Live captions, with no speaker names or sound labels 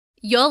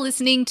You're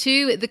listening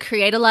to the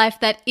Create a Life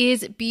That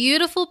Is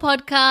Beautiful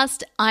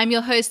podcast. I'm your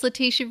host,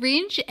 Letitia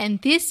Ringe,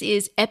 and this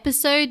is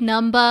episode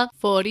number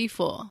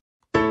 44.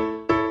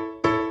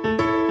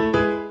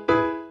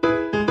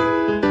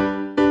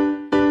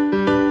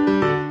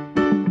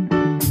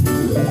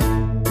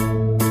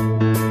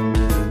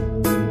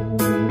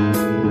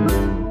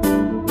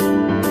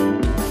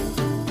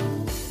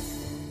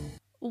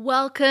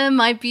 Welcome,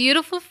 my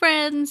beautiful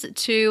friends,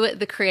 to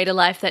the Create a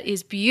Life That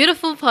Is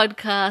Beautiful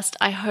podcast.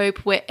 I hope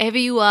wherever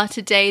you are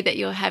today that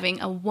you're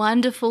having a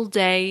wonderful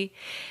day.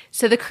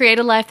 So the Create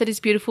a Life That Is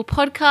Beautiful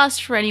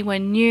podcast, for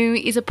anyone new,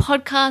 is a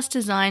podcast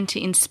designed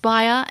to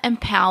inspire,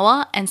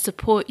 empower, and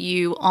support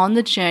you on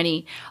the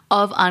journey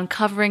of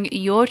uncovering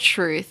your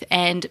truth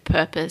and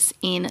purpose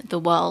in the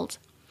world.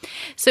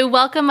 So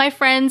welcome, my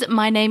friends.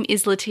 My name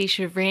is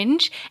Letitia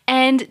Ringe,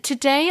 and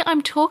today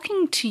I'm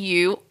talking to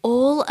you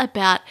all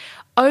about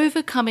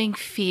overcoming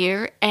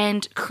fear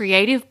and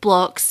creative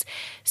blocks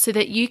so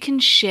that you can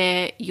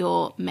share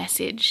your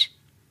message.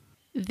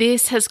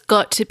 This has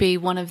got to be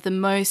one of the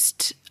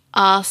most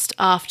asked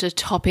after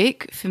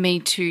topic for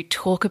me to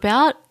talk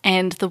about,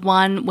 and the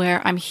one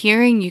where I'm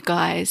hearing you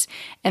guys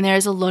and there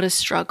is a lot of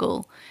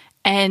struggle.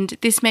 And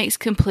this makes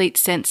complete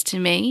sense to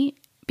me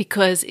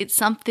because it's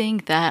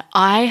something that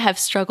I have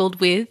struggled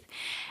with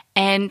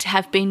and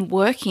have been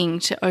working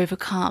to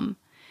overcome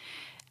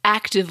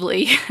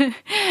actively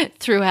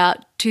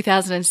throughout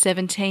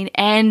 2017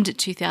 and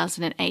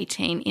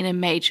 2018 in a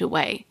major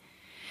way.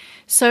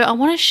 So I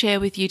want to share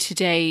with you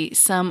today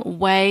some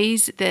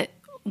ways that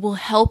will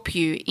help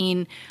you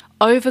in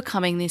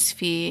overcoming this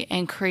fear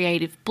and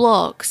creative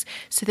blocks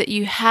so that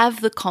you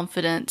have the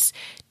confidence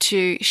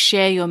to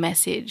share your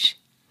message.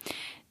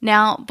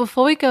 Now,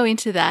 before we go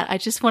into that, I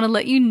just want to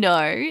let you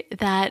know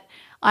that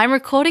I'm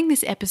recording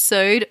this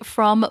episode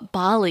from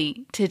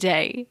Bali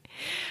today.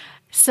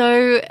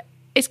 So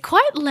it's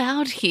quite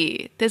loud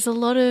here. There's a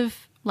lot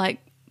of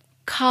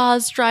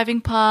cars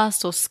driving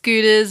past or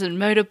scooters and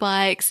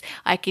motorbikes.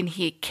 I can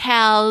hear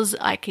cows.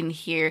 I can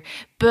hear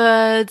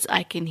birds.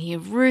 I can hear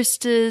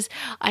roosters.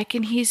 I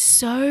can hear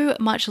so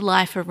much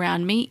life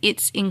around me.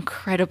 It's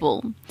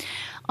incredible.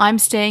 I'm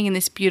staying in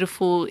this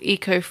beautiful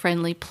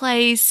eco-friendly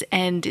place,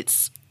 and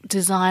it's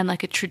designed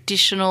like a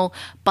traditional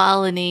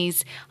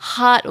Balinese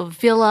hut or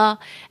villa,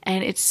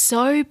 and it's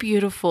so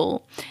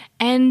beautiful.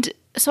 And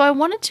so I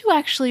wanted to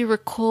actually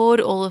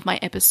record all of my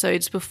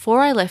episodes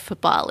before I left for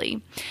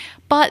Bali,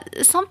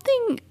 but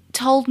something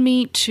told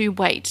me to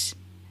wait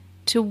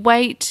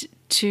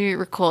to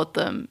record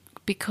them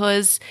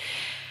because,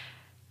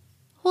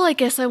 well, I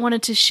guess I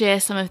wanted to share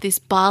some of this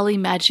Bali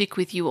magic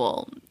with you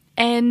all.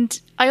 And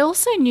I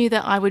also knew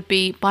that I would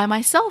be by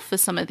myself for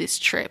some of this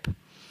trip.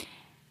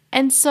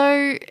 And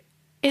so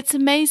it's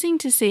amazing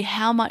to see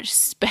how much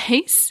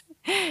space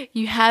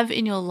you have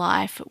in your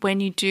life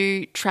when you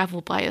do travel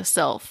by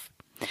yourself.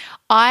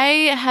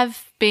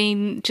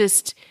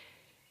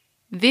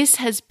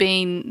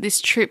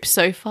 This trip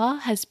so far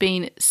has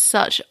been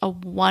such a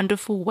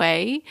wonderful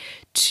way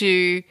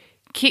to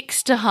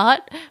kickstart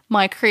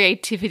my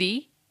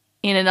creativity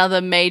in another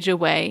major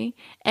way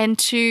and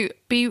to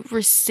be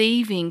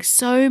receiving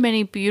so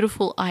many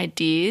beautiful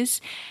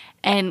ideas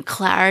and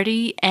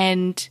clarity.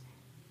 And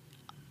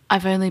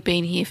I've only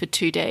been here for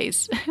 2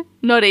 days,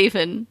 not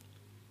even.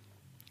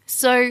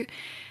 So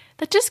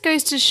that just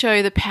goes to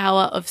show the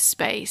power of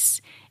space.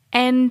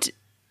 And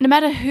no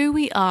matter who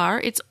we are,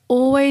 it's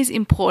always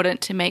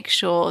important to make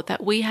sure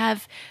that we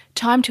have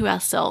time to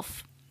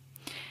ourselves.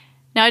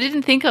 Now, I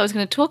didn't think I was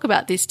going to talk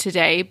about this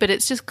today, but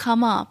it's just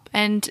come up.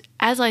 And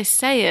as I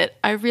say it,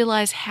 I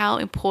realize how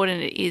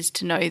important it is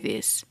to know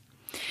this.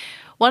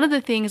 One of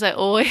the things I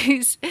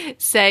always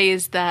say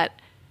is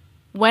that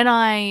when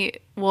I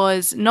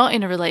was not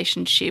in a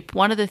relationship,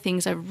 one of the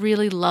things I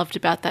really loved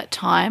about that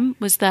time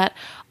was that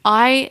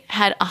I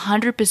had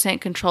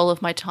 100% control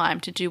of my time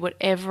to do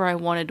whatever I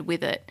wanted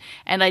with it.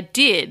 And I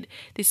did.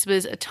 This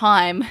was a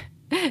time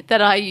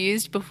that I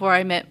used before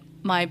I met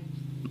my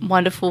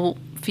wonderful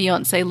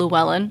fiance,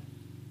 Llewellyn.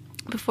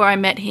 Before I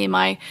met him,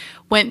 I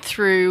went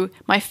through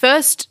my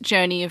first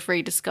journey of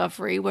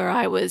rediscovery where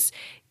I was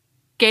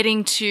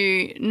getting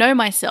to know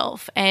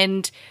myself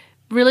and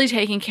really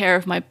taking care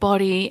of my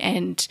body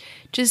and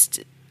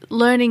just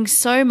learning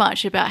so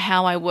much about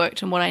how I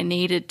worked and what I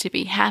needed to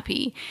be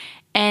happy.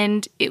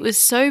 And it was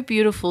so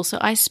beautiful. So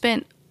I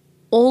spent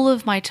all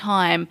of my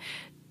time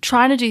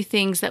trying to do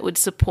things that would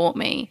support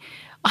me.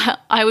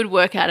 I would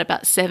work out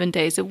about 7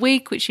 days a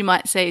week, which you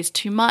might say is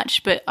too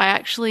much, but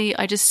I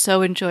just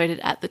so enjoyed it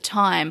at the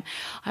time.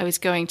 I was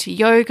going to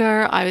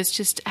yoga. I was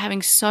just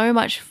having so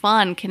much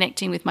fun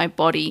connecting with my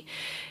body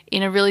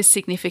in a really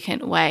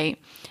significant way.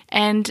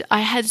 And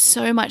I had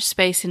so much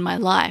space in my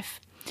life.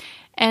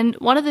 And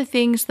one of the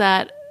things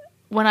that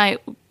when I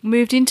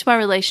moved into my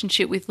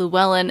relationship with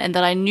Llewellyn and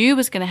that I knew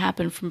was going to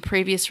happen from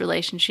previous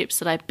relationships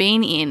that I've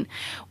been in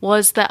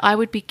was that I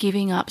would be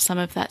giving up some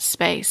of that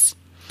space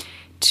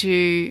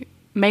to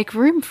make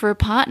room for a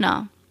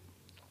partner.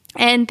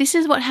 And this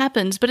is what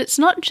happens, but it's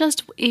not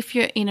just if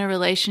you're in a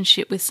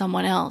relationship with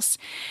someone else.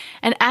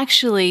 And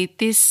actually,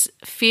 this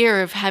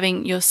fear of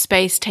having your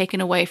space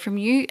taken away from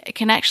you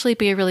can actually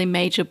be a really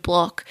major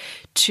block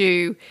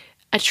to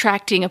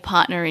attracting a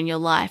partner in your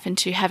life and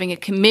to having a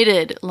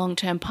committed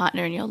long-term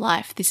partner in your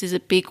life. This is a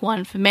big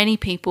one for many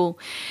people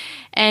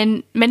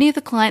and many of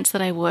the clients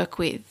that I work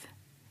with,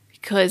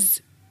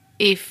 because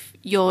if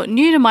you're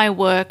new to my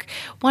work,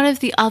 one of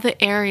the other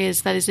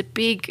areas that is a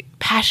big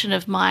passion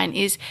of mine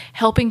is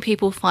helping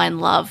people find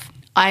love.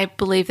 I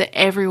believe that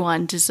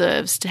everyone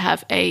deserves to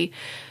have a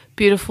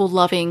beautiful,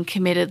 loving,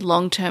 committed,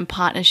 long-term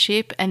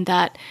partnership, and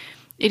that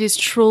it is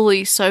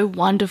truly so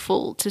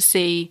wonderful to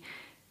see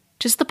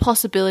just the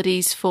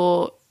possibilities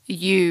for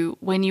you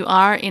when you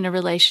are in a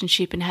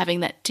relationship and having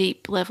that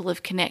deep level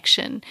of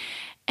connection.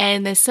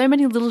 And there's so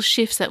many little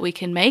shifts that we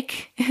can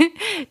make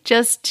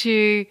just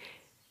to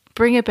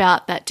bring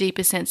about that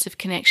deeper sense of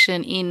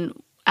connection in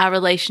our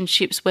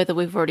relationships, whether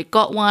we've already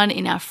got one,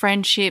 in our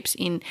friendships,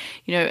 in,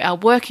 our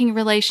working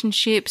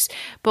relationships,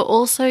 but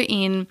also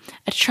in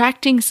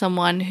attracting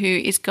someone who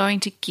is going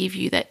to give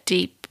you that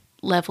deep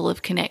level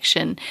of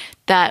connection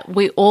that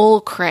we all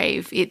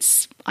crave.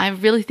 I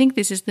really think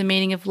this is the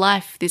meaning of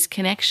life, this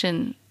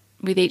connection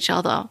with each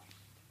other.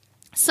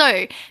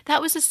 So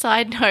that was a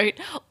side note,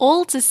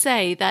 all to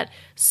say that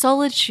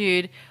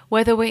solitude,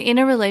 whether we're in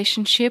a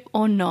relationship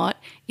or not,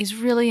 is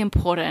really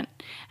important.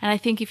 And I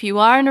think if you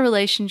are in a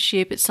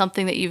relationship, it's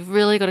something that you've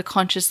really got to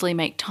consciously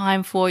make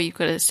time for. You've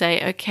got to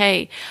say,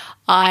 okay,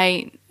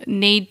 I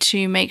need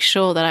to make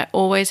sure that I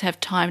always have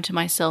time to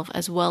myself,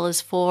 as well as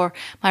for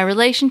my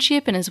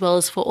relationship and as well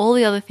as for all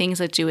the other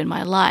things I do in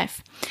my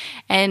life.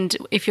 And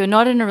if you're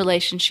not in a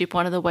relationship,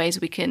 one of the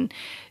ways we can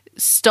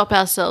stop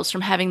ourselves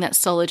from having that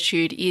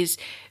solitude is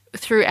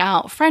through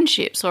our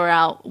friendships or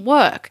our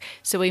work.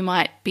 So we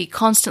might be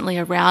constantly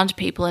around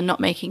people and not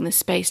making the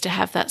space to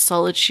have that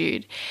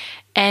solitude.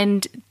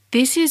 And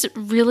this is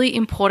really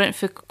important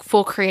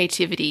for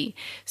creativity.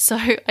 So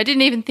I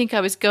didn't even think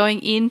I was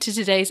going into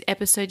today's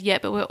episode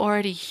yet, but we're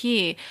already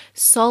here.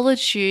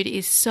 Solitude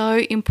is so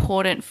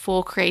important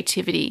for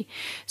creativity.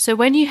 So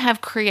when you have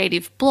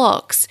creative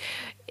blocks,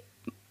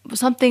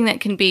 something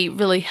that can be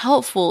really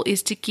helpful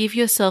is to give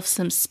yourself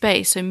some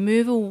space. So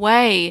move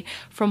away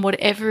from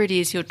whatever it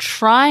is you're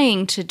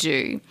trying to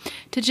do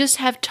to just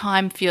have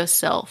time for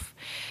yourself.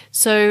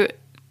 So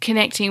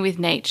connecting with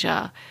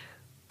nature,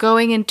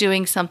 going and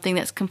doing something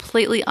that's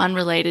completely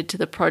unrelated to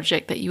the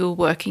project that you were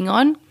working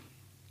on,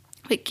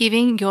 but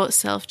giving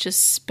yourself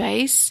just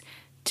space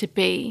to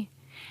be.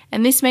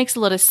 And this makes a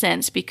lot of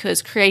sense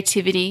because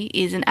creativity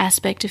is an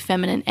aspect of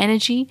feminine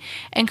energy,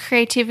 and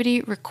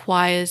creativity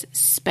requires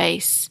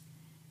space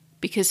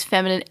because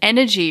feminine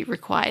energy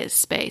requires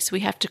space. We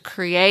have to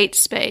create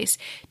space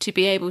to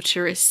be able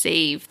to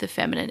receive the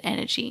feminine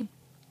energy.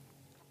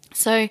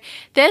 So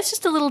there's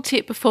just a little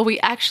tip before we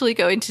actually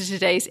go into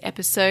today's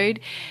episode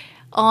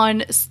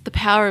on the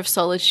power of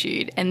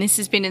solitude. And this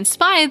has been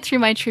inspired through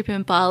my trip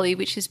in Bali,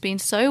 which has been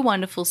so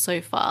wonderful so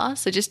far.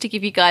 So just to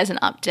give you guys an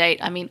update,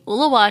 I'm in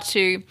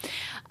Uluwatu.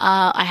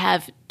 I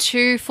have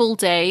 2 full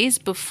days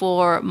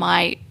before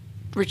my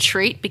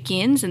retreat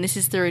begins, and this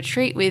is the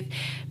retreat with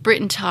Britt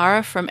and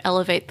Tara from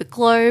Elevate the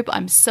Globe.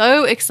 I'm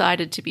so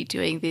excited to be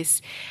doing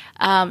this.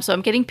 So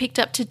I'm getting picked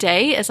up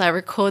today as I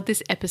record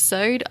this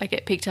episode. I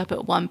get picked up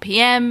at 1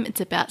 p.m.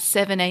 It's about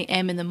 7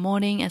 a.m. in the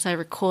morning as I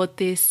record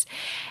this.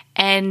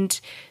 And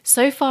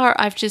so far,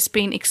 I've just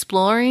been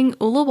exploring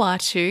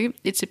Uluwatu.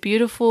 It's a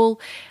beautiful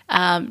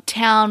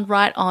town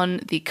right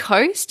on the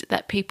coast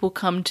that people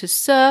come to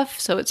surf.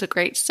 So it's a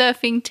great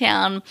surfing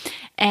town.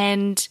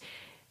 And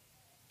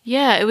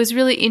yeah, it was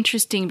really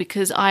interesting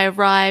because I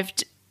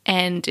arrived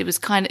and it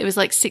was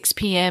like 6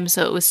 p.m.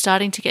 So it was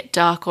starting to get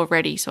dark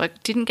already. So I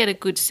didn't get a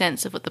good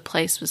sense of what the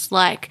place was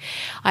like.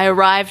 I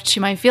arrived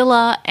to my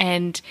villa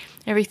and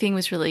everything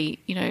was really,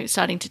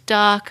 starting to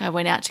dark. I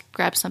went out to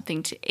grab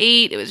something to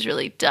eat. It was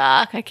really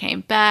dark. I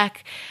came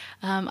back.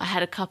 I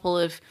had a couple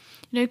of,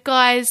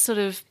 guys sort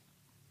of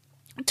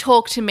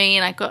talk to me,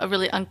 and I got a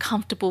really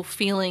uncomfortable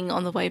feeling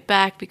on the way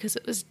back because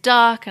it was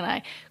dark and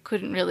I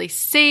couldn't really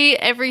see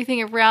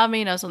everything around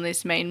me, and I was on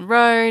this main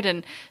road.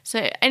 And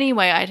so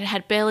anyway, I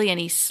had barely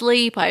any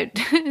sleep. I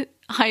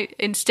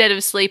instead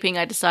of sleeping,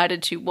 I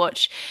decided to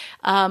watch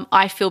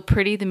I Feel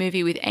Pretty, the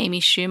movie with Amy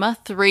Schumer,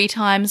 3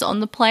 times on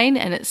the plane,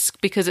 and it's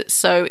because it's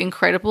so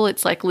incredible.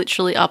 It's like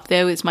literally up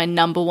there with my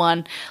number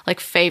 1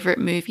 favorite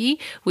movie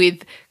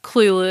with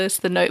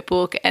Clueless, The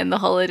Notebook, and The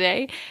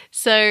Holiday.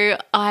 So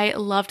I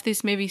loved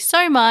this movie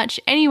so much.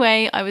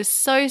 Anyway, I was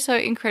so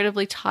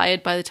incredibly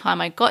tired by the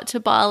time I got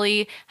to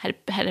Bali, had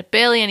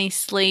barely any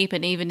sleep,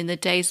 and even in the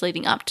days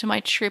leading up to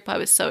my trip, I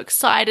was so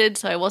excited,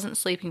 so I wasn't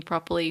sleeping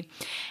properly.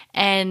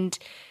 And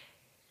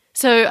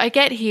so I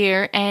get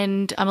here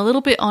and I'm a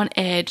little bit on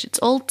edge. It's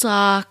all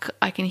dark.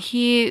 I can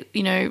hear,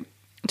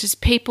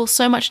 just people,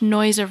 so much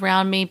noise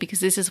around me because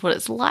this is what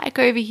it's like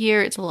over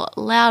here. It's a lot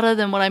louder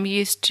than what I'm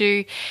used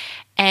to.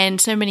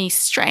 and so many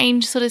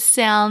strange sort of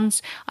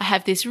sounds. I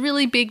have this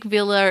really big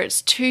villa.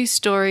 It's 2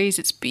 stories.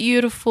 It's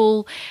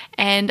beautiful.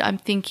 And I'm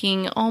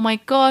thinking, oh my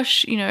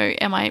gosh,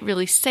 am I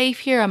really safe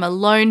here? I'm a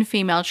lone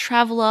female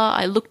traveler.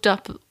 I looked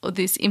up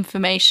this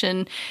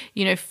information,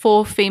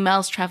 for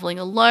females traveling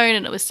alone,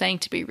 and it was saying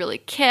to be really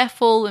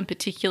careful, and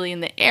particularly in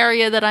the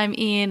area that I'm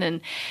in.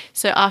 And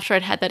so after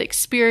I'd had that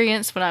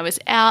experience when I was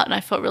out and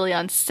I felt really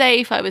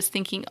unsafe, I was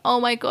thinking, oh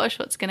my gosh,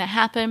 what's going to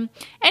happen?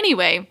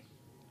 Anyway,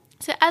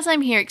 so as I'm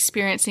here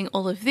experiencing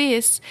all of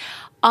this,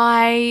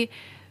 I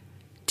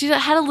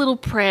had a little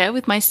prayer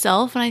with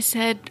myself, and I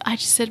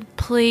just said,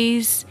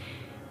 please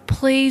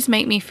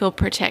make me feel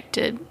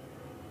protected.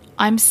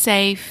 I'm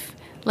safe.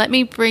 Let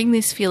me bring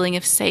this feeling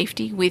of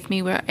safety with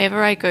me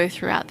wherever I go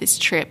throughout this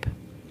trip.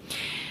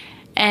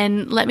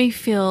 And let me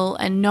feel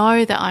and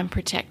know that I'm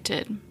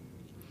protected.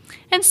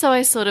 And so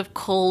I sort of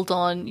called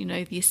on,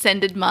 the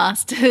ascended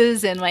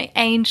masters and my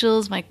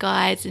angels, my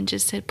guides, and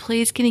just said,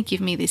 please, can you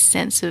give me this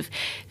sense of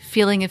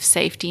feeling of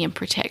safety and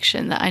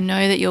protection, that I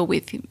know that you're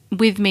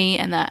with me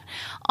and that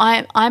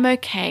I'm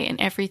okay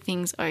and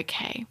everything's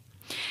okay.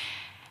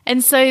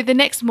 And so the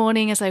next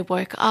morning as I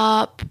woke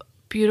up,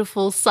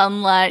 beautiful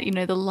sunlight,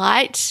 the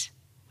light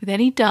with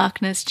any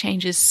darkness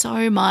changes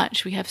so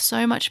much. We have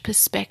so much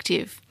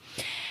perspective.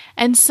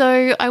 And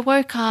so I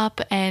woke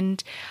up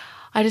and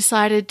I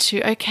decided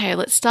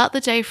let's start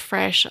the day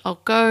fresh. I'll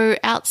go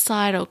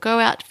outside, I'll go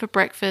out for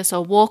breakfast,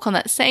 I'll walk on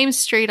that same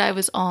street I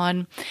was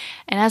on.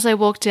 And as I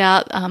walked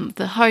out,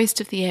 the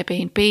host of the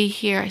Airbnb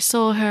here, I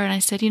saw her and I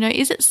said,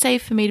 is it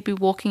safe for me to be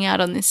walking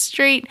out on this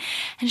street?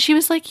 And she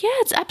was like, yeah,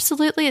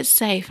 it's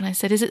safe. And I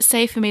said, is it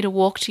safe for me to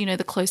walk to,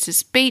 the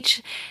closest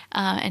beach?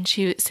 And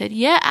she said,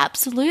 yeah,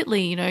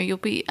 absolutely. You'll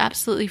be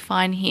absolutely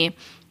fine here.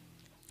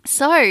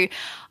 So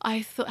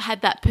I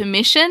had that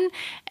permission,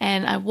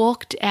 and I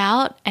walked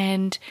out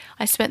and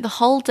I spent the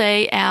whole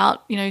day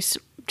out,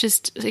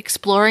 just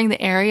exploring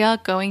the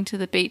area, going to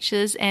the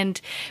beaches.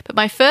 But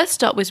my first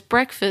stop was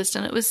breakfast,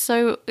 and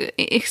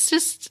it's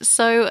just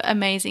so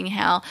amazing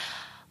how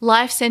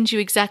life sends you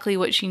exactly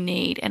what you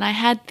need. And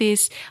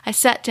I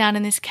sat down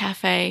in this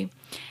cafe,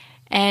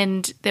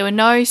 and there were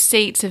no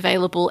seats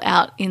available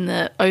out in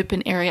the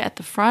open area at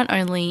the front,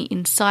 only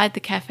inside the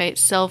cafe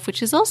itself,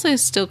 which is also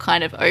still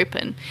kind of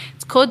open.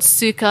 It's called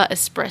Suka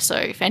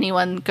Espresso. If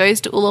anyone goes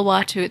to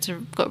Uluwatu, it's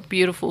got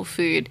beautiful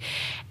food.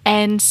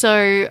 And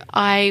so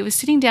I was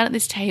sitting down at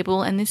this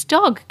table, and this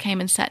dog came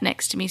and sat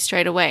next to me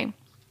straight away.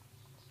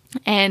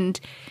 And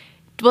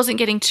wasn't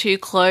getting too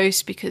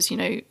close because,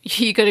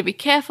 you got to be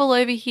careful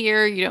over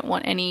here. You don't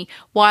want any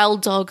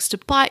wild dogs to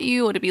bite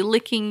you or to be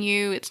licking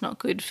you. It's not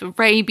good for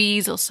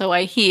rabies, or so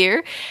I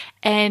hear.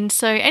 And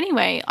so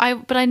anyway,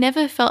 I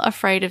never felt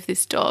afraid of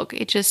this dog.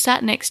 It just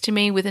sat next to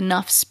me with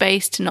enough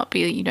space to not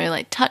be,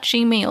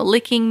 touching me or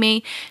licking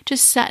me.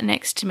 Just sat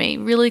next to me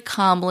really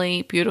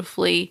calmly,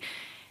 beautifully.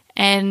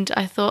 And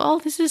I thought, oh,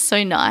 this is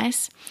so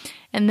nice.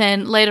 And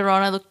then later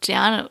on I looked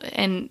down,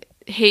 and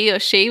he or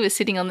she was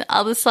sitting on the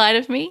other side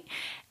of me.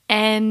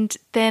 And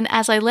then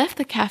as I left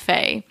the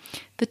cafe,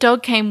 the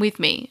dog came with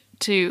me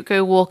to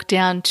go walk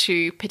down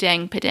to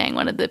Padang,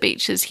 one of the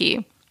beaches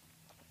here.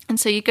 And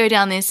so you go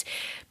down this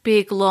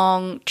big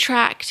long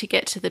track to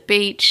get to the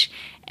beach,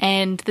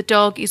 and the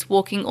dog is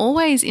walking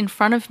always in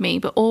front of me,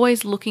 but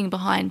always looking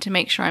behind to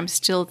make sure I'm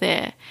still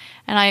there.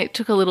 And I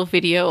took a little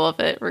video of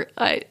it.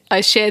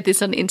 I shared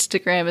this on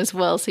Instagram as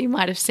well, so you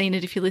might have seen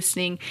it if you're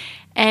listening.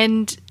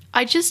 And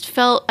I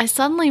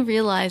suddenly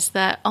realized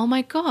that, oh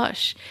my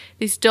gosh,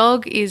 this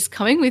dog is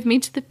coming with me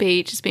to the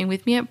beach, has been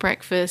with me at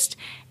breakfast,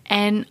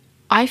 and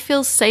I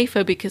feel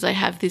safer because I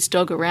have this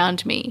dog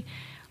around me.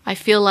 I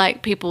feel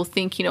like people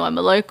think, I'm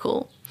a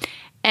local.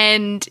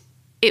 And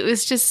it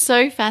was just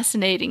so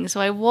fascinating.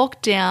 So I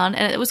walked down,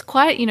 and it was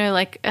quite,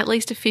 at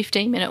least a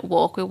 15-minute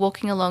walk. We're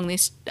walking along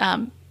this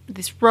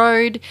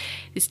road,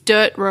 this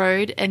dirt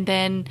road, and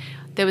then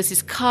there was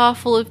this car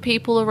full of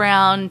people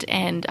around,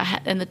 and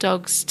the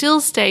dog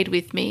still stayed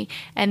with me.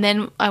 And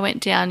then I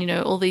went down,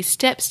 all these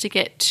steps to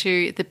get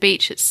to the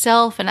beach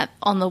itself. And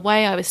on the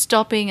way, I was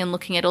stopping and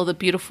looking at all the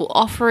beautiful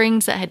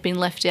offerings that had been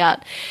left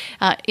out.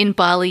 In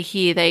Bali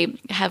here, they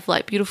have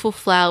beautiful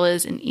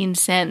flowers and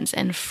incense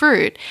and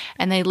fruit,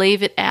 and they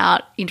leave it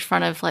out in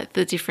front of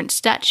the different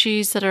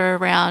statues that are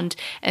around.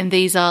 And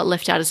these are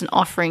left out as an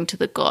offering to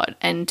the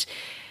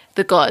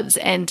gods.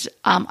 And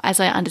as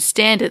I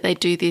understand it, they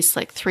do this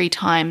 3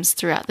 times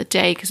throughout the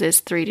day, because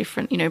there's 3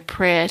 different,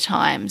 prayer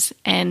times.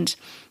 And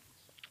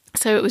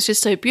so it was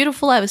just so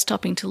beautiful. I was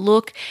stopping to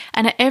look,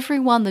 and at every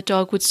one, the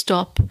dog would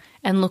stop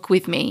and look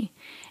with me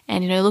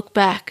and, look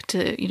back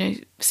to,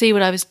 see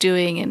what I was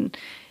doing. And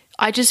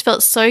I just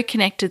felt so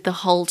connected the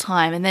whole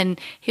time. And then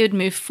he would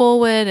move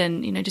forward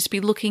and, just be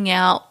looking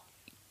out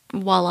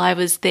while I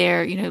was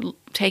there,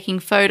 taking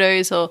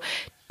photos, or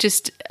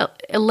just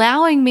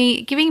giving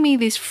me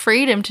this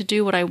freedom to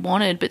do what I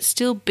wanted, but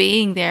still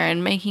being there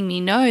and making me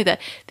know that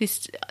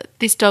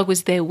this dog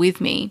was there with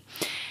me.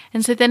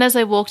 And so then as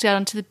I walked out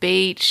onto the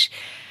beach,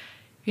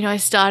 I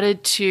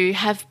started to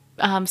have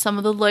some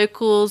of the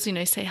locals,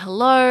 say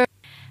hello.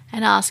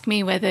 and ask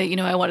me whether,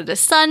 I wanted a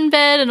sunbed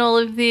and all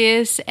of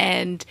this.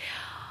 And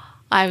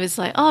I was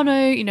like, oh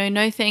no,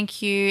 no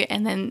thank you.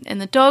 And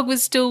the dog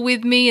was still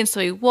with me. And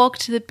so we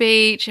walked to the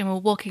beach and we're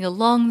walking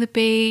along the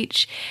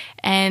beach.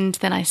 And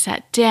then I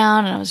sat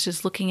down and I was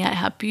just looking at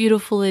how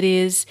beautiful it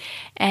is.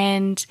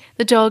 And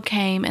the dog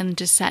came and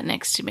just sat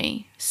next to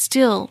me,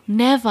 still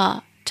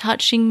never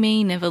touching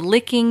me, never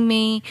licking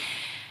me,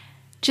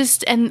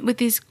 and with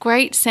this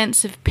great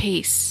sense of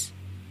peace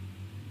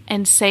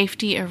and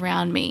safety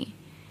around me.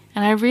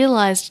 And I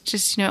realized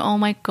just, oh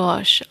my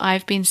gosh,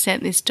 I've been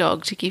sent this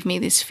dog to give me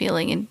this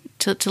feeling and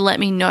to let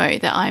me know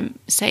that I'm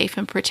safe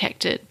and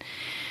protected,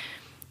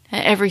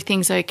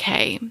 everything's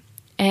okay.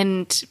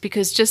 And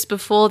because just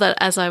before that,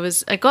 as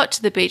I got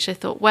to the beach, I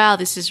thought, wow,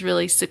 this is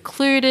really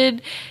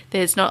secluded.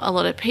 There's not a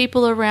lot of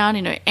people around.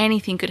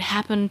 Anything could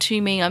happen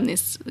to me. I'm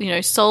this,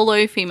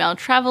 solo female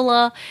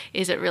traveler.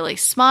 Is it really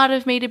smart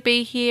of me to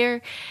be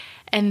here?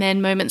 And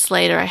then moments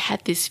later, I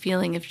had this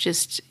feeling of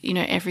just,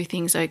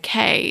 everything's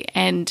okay.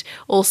 And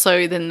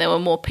also then there were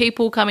more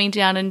people coming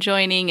down and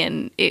joining,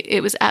 and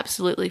it was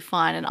absolutely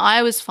fine. And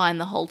I was fine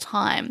the whole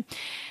time.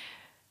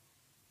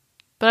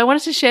 But I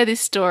wanted to share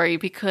this story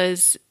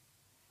because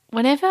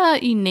whenever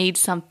you need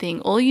something,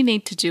 all you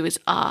need to do is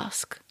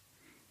ask.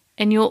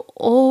 And you'll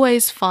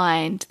always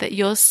find that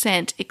you're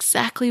sent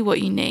exactly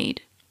what you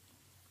need.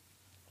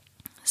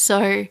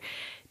 So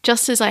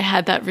just as I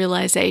had that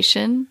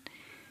realization,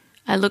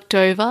 I looked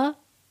over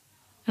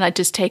and I'd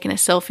just taken a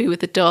selfie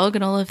with the dog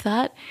and all of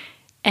that,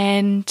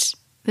 and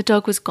the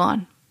dog was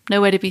gone,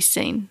 nowhere to be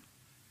seen.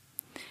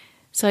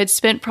 So I'd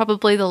spent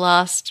probably the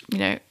last,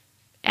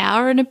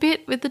 hour and a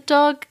bit with the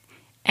dog,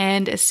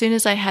 and as soon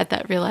as I had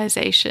that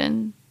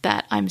realization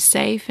that I'm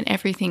safe and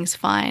everything's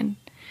fine,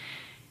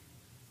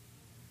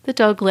 the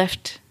dog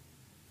left.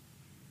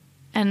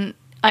 And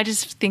I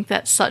just think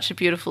that's such a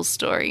beautiful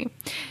story.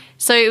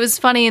 So it was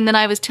funny, and then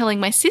I was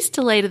telling my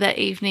sister later that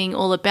evening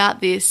all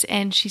about this,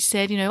 and she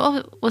said,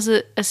 oh, was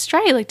it a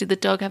stray? Like, did the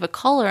dog have a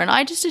collar? And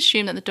I just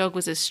assumed that the dog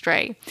was a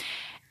stray.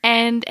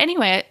 And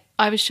anyway,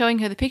 I was showing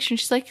her the picture, and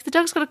she's like, the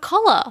dog's got a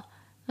collar.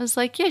 I was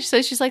like, yeah.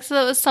 So she's like, so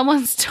that was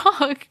someone's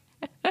dog.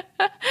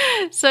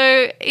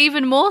 So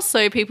even more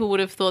so, people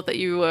would have thought that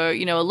you were,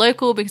 a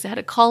local because it had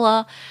a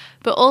collar.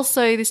 But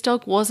also, this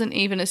dog wasn't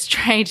even a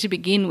stray to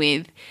begin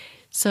with.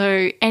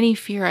 So any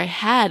fear I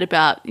had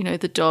about,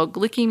 the dog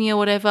licking me or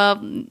whatever,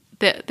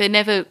 there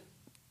never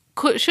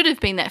should have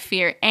been that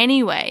fear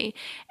anyway.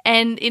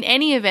 And in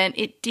any event,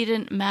 it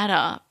didn't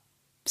matter.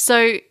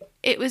 So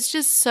it was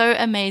just so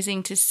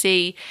amazing to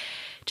see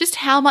just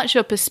how much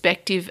your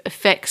perspective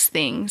affects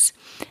things,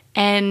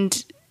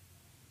 and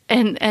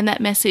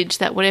that message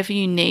that whatever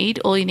you need,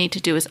 all you need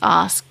to do is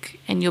ask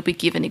and you'll be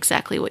given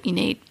exactly what you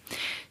need.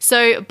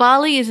 So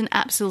Bali is an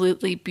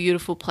absolutely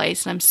beautiful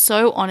place, and I'm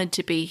so honored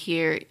to be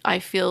here. I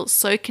feel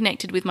so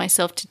connected with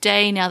myself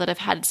today now that I've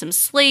had some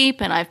sleep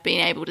and I've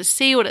been able to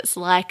see what it's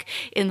like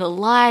in the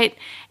light,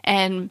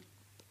 and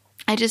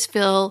I just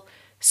feel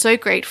so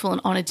grateful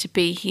and honored to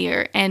be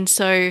here. And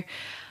so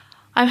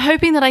I'm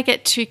hoping that I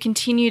get to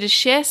continue to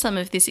share some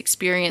of this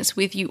experience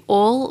with you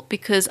all,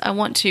 because I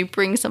want to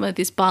bring some of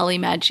this Bali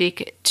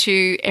magic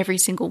to every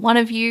single one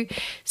of you.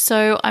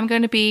 So I'm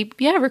going to be,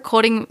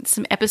 recording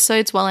some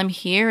episodes while I'm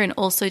here, and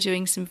also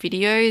doing some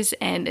videos,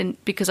 and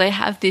because I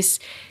have this,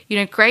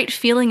 great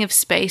feeling of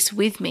space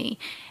with me.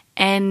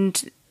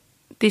 And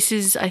this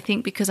is, I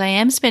think, because I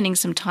am spending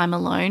some time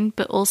alone,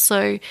 but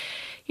also,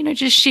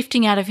 just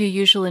shifting out of your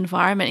usual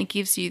environment, it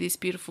gives you this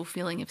beautiful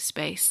feeling of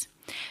space.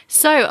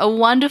 So a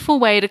wonderful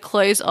way to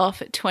close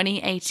off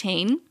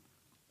 2018.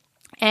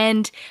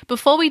 And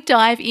before we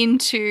dive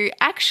into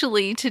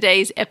actually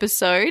today's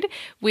episode,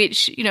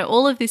 which,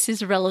 all of this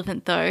is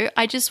relevant though,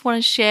 I just want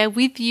to share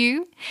with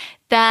you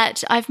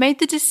that I've made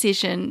the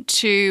decision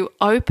to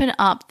open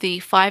up the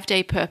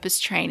 5-day purpose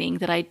training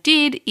that I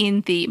did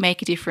in the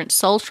Make a Difference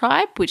Soul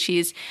Tribe, which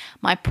is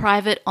my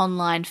private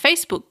online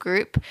Facebook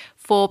group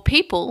for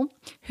people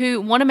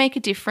who want to make a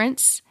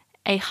difference,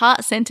 a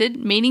heart-centered,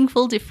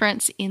 meaningful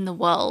difference in the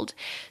world.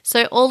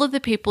 So all of the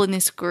people in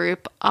this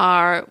group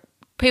are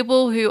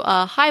people who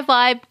are high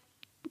vibe,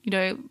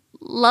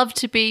 love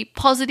to be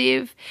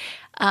positive,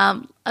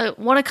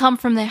 want to come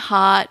from their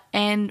heart,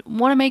 and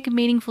want to make a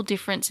meaningful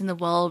difference in the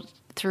world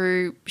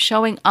through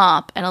showing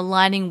up and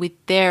aligning with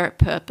their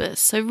purpose.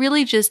 So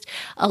really just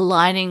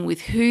aligning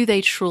with who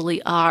they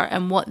truly are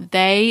and what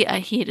they are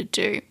here to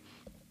do.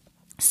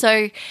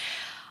 So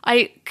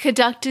I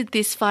conducted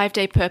this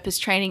 5-day purpose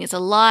training as a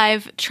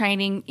live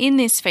training in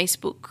this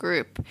Facebook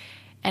group,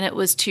 and it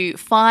was to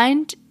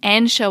find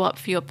and show up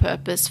for your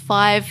purpose,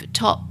 5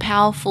 top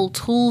powerful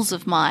tools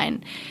of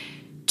mine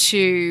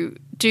to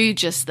do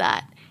just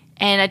that.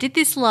 And I did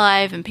this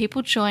live, and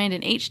people joined,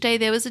 and each day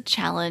there was a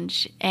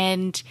challenge,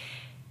 and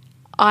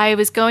I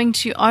was going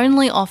to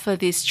only offer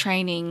this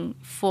training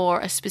for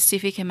a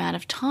specific amount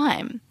of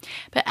time.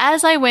 But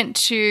as I went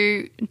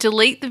to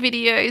delete the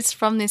videos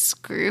from this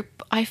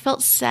group, I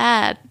felt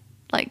sad,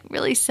 like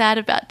really sad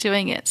about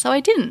doing it. So I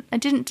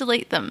didn't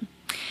delete them.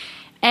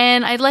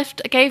 And I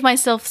gave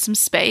myself some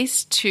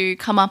space to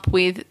come up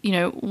with,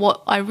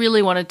 what I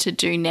really wanted to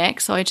do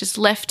next. So I just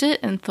left it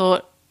and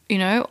thought,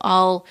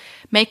 I'll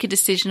make a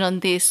decision on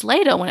this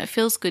later when it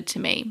feels good to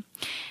me.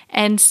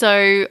 And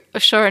so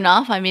sure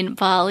enough, I'm in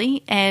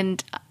Bali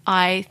and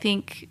I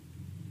think,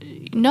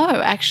 no,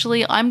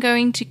 actually, I'm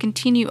going to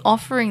continue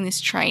offering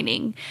this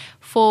training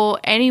for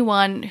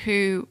anyone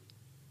who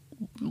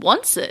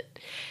wants it.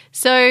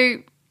 So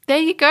there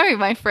you go,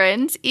 my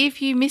friends.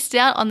 If you missed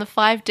out on the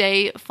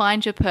 5-day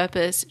Find Your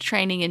Purpose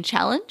training and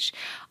challenge,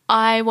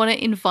 I want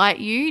to invite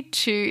you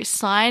to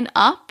sign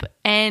up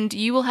and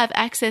you will have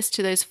access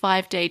to those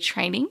 5-day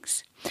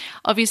trainings.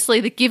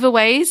 Obviously, the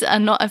giveaways are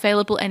not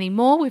available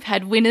anymore. We've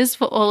had winners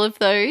for all of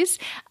those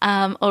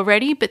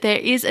already, but there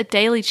is a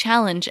daily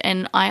challenge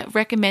and I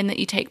recommend that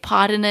you take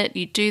part in it.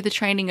 You do the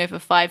training over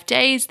 5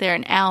 days. They're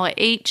an hour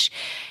each.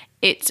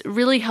 It's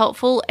really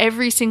helpful.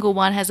 Every single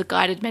one has a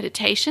guided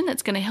meditation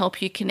that's going to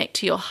help you connect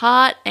to your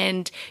heart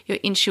and your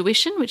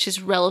intuition, which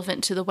is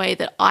relevant to the way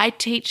that I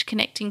teach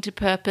connecting to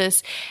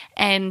purpose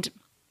and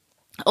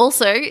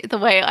also the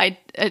way I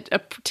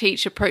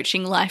teach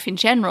approaching life in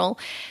general.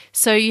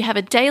 So you have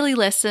a daily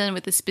lesson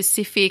with a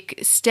specific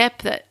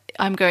step that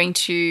I'm going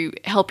to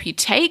help you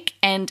take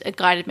and a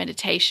guided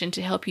meditation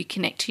to help you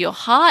connect to your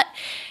heart,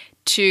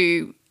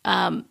 to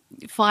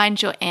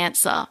find your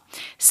answer.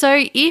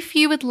 So if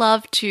you would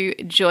love to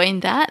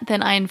join that,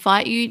 then I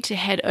invite you to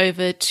head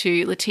over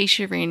to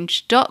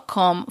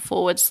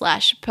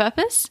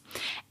letitiaringe.com/purpose.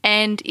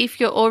 And if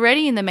you're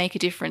already in the Make a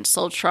Difference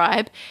Soul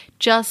Tribe,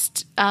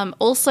 just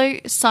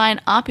also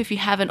sign up if you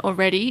haven't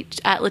already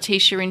at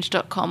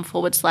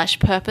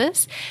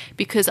letitiaringe.com/purpose,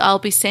 because I'll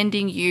be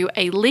sending you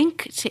a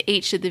link to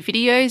each of the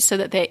videos so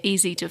that they're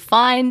easy to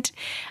find.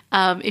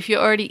 If you're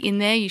already in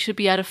there, you should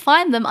be able to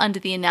find them under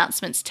the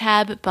announcements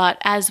tab. But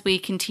as we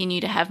continue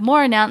to have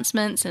more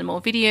announcements and more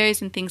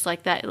videos and things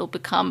like that, it'll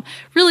become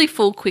really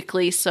full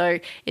quickly. So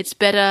it's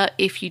better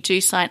if you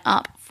do sign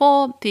up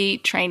for the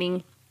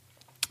training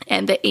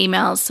and the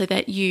emails so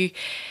that you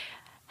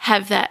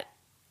have that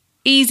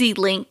easy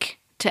link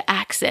to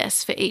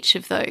access for each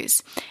of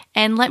those.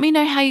 And let me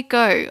know how you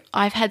go.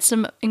 I've had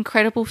some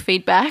incredible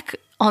feedback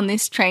on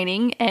this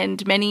training,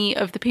 and many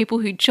of the people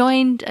who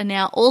joined are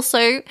now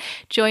also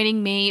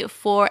joining me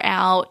for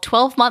our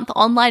 12-month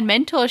online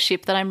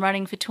mentorship that I'm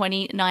running for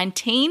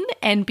 2019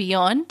 and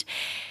beyond.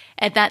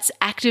 And that's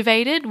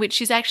Activated,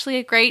 which is actually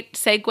a great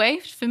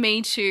segue for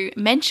me to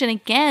mention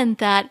again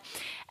that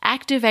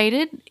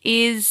Activated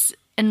is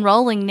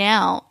enrolling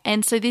now.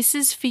 And so this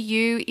is for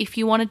you if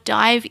you want to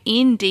dive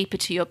in deeper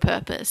to your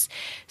purpose.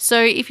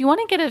 So if you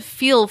want to get a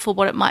feel for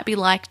what it might be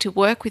like to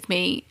work with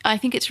me, I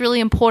think it's really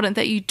important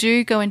that you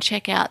do go and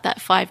check out that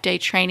 5-day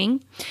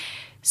training.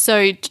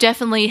 So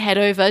definitely head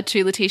over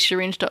to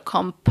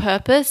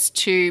letitiaringe.com/purpose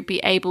to be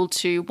able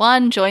to,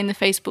 1, join the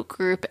Facebook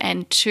group,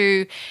 and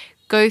 2,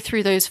 go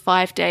through those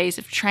 5 days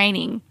of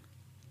training.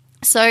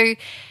 So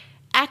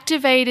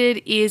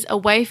Activated is a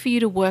way for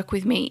you to work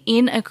with me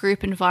in a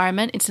group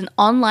environment. It's an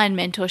online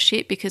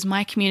mentorship because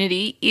my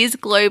community is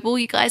global.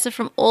 You guys are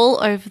from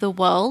all over the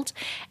world.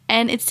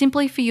 And it's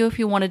simply for you if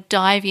you want to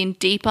dive in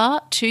deeper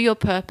to your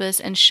purpose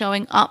and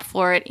showing up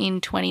for it in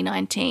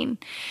 2019.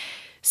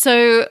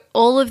 So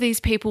all of these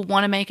people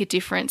want to make a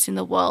difference in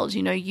the world.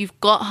 You've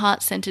got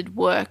heart-centered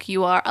work.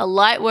 You are a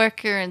light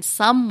worker in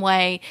some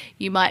way.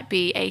 You might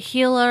be a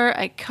healer,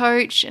 a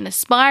coach, an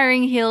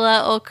aspiring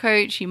healer or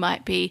coach. You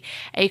might be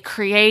a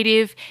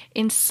creative.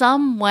 In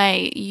some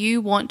way,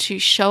 you want to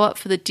show up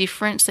for the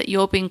difference that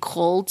you're being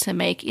called to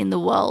make in the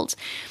world.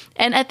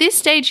 And at this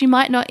stage, you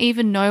might not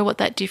even know what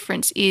that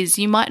difference is.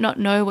 You might not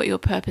know what your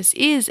purpose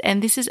is,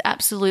 and this is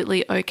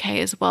absolutely okay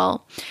as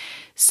well.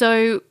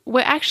 So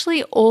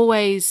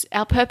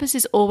our purpose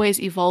is always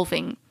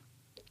evolving.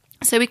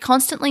 So we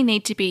constantly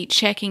need to be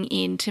checking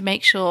in to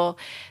make sure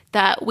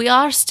that we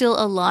are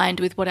still aligned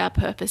with what our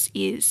purpose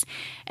is.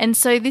 And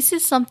so this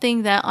is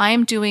something that I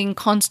am doing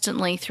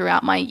constantly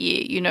throughout my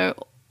year,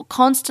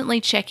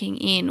 constantly checking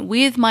in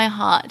with my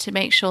heart to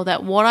make sure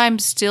that what I'm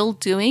still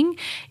doing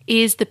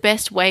is the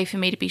best way for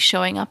me to be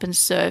showing up and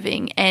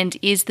serving and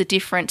is the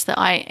difference that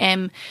I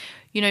am,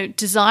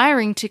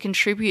 desiring to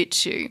contribute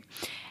to.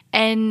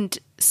 And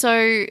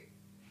so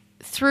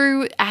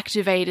through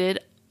Activated,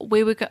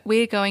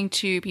 we're going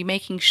to be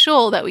making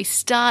sure that we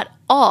start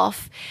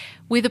off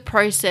with a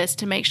process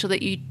to make sure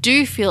that you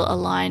do feel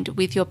aligned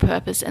with your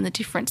purpose and the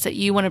difference that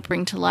you want to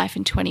bring to life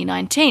in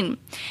 2019.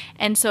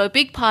 And so a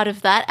big part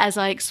of that, as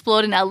I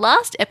explored in our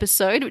last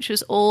episode, which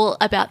was all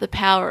about the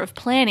power of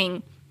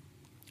planning,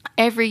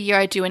 every year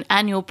I do an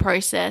annual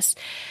process.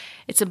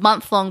 It's a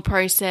month-long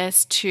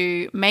process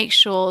to make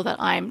sure that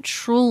I'm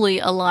truly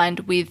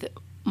aligned with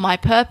my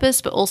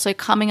purpose, but also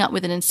coming up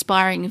with an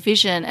inspiring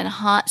vision and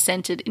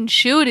heart-centered,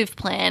 intuitive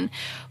plan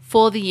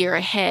for the year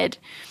ahead.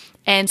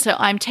 And so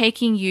I'm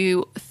taking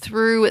you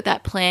through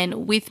that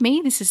plan with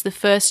me. This is the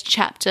first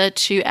chapter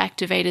to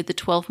Activated, the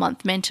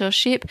 12-month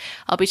mentorship.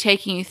 I'll be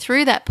taking you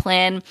through that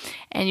plan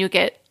and you'll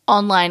get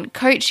online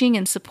coaching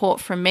and support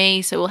from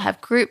me. So we'll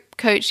have group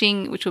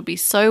coaching, which will be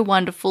so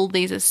wonderful.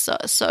 These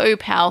are so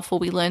powerful.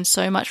 We learn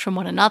so much from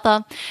one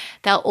another.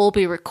 They'll all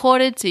be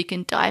recorded so you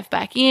can dive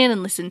back in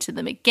and listen to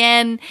them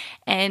again.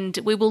 And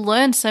we will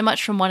learn so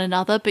much from one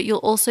another, but you'll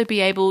also be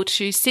able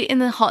to sit in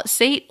the hot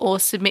seat or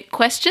submit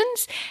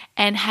questions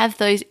and have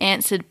those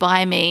answered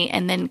by me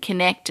and then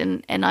connect.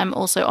 And I'm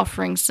also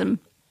offering some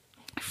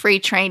free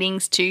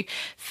trainings to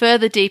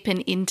further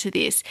deepen into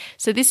this.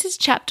 So this is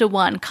chapter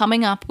 1,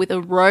 coming up with a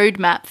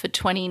roadmap for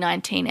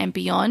 2019 and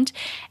beyond.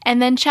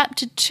 And then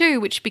chapter 2,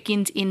 which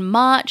begins in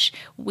March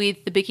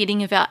with the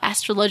beginning of our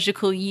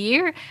astrological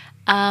year.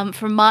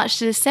 From March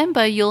to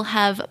December, you'll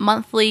have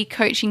monthly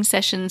coaching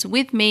sessions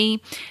with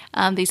me,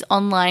 these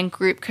online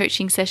group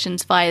coaching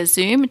sessions via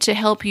Zoom to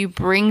help you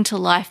bring to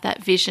life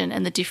that vision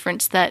and the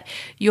difference that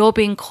you're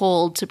being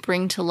called to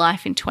bring to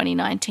life in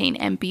 2019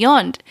 and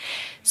beyond.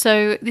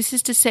 So this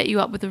is to set you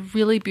up with a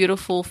really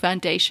beautiful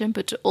foundation,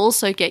 but to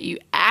also get you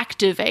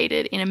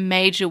activated in a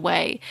major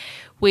way.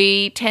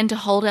 We tend to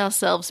hold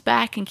ourselves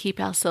back and keep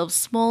ourselves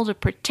small to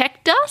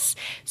protect us.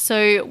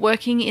 So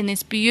working in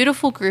this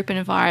beautiful group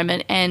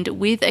environment and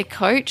with a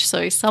coach,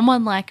 so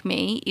someone like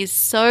me, is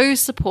so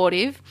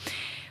supportive.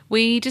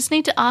 We just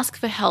need to ask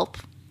for help.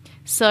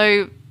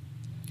 So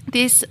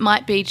this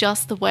might be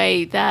just the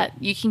way that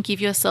you can give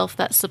yourself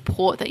that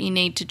support that you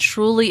need to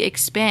truly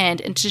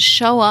expand and to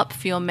show up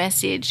for your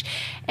message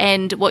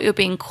and what you're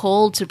being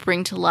called to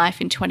bring to life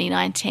in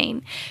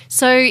 2019.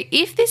 So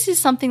if this is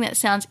something that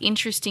sounds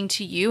interesting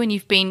to you and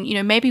you've been,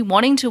 maybe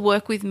wanting to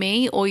work with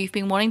me, or you've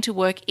been wanting to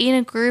work in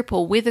a group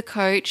or with a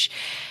coach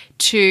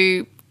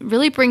to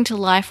really bring to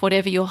life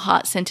whatever your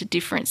heart-centered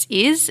difference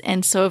is.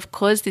 And so, of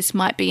course, this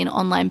might be an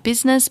online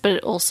business, but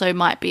it also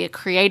might be a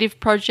creative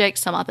project,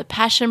 some other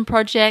passion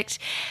project,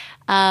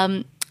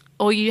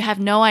 or you have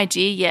no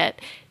idea yet,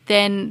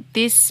 then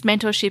this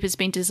mentorship has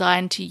been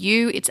designed to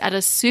you. It's at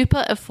a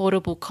super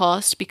affordable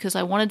cost because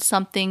I wanted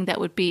something that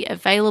would be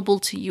available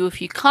to you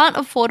if you can't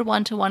afford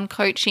one-to-one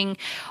coaching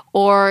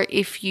or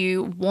if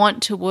you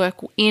want to work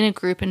in a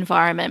group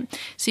environment.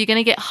 So you're going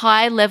to get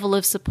high level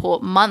of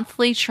support,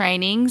 monthly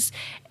trainings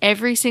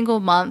every single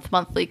month,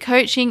 monthly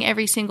coaching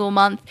every single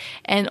month,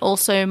 and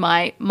also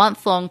my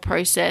month-long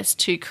process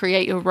to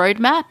create your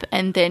roadmap.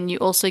 And then you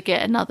also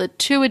get another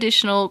 2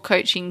 additional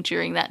coaching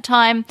during that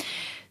time.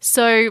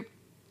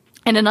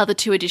 And another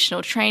 2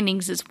 additional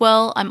trainings as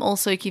well. I'm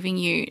also giving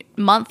you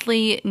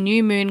monthly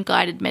new moon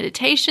guided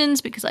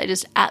meditations because I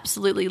just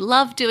absolutely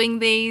love doing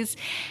these.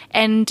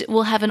 And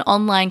we'll have an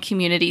online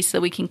community so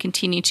we can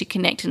continue to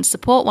connect and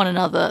support one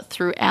another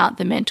throughout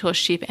the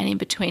mentorship and in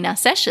between our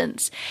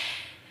sessions.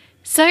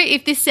 So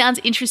if this sounds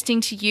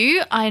interesting to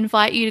you, I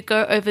invite you to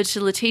go over to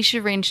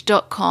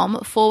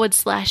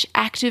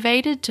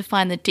leticiaringe.com/activated to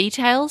find the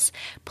details.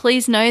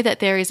 Please know that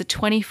there is a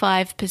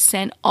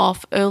 25%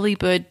 off early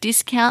bird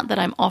discount that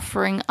I'm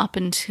offering up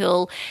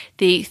until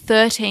the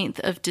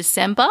 13th of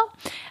December.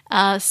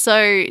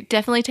 So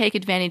definitely take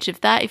advantage of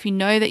that if you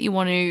know that you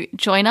want to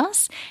join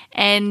us.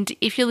 And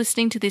if you're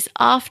listening to this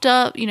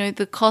after,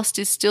 the cost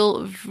is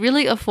still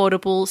really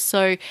affordable.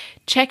 So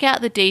check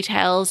out the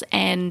details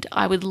and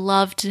I would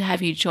love to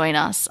have you join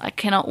us. I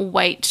cannot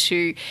wait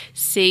to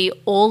see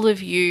all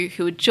of you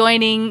who are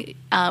joining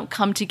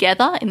come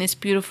together in this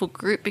beautiful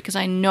group because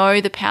I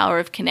know the power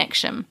of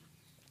connection.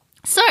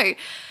 So,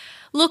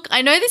 look,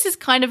 I know this is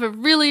kind of a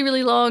really,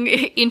 really long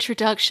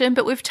introduction,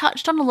 but we've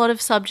touched on a lot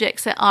of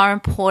subjects that are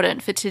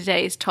important for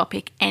today's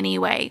topic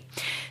anyway.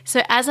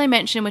 So as I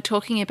mentioned, we're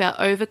talking about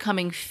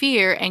overcoming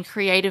fear and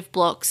creative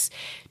blocks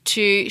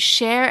to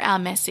share our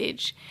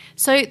message.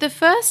 So the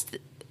first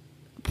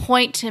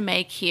point to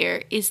make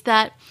here is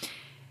that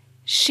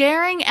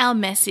sharing our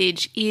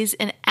message is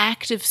an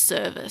act of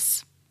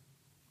service.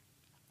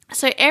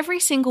 So every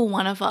single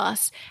one of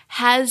us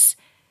has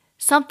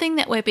something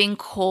that we're being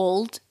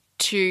called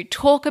to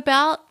talk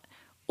about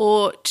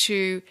or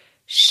to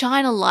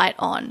shine a light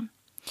on.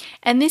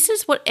 And this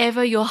is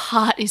whatever your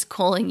heart is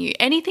calling you.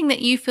 Anything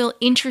that you feel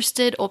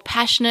interested or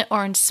passionate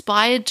or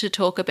inspired to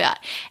talk about.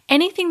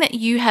 Anything that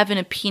you have an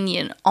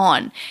opinion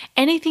on.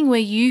 Anything where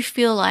you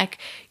feel like,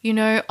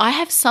 I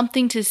have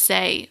something to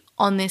say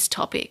on this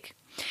topic.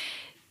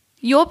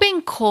 You're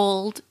being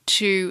called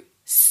to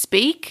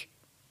speak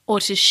or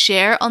to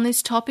share on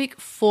this topic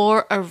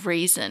for a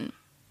reason.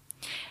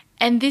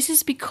 And this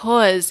is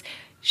because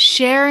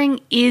sharing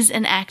is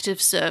an act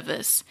of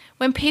service.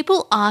 When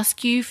people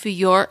ask you for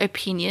your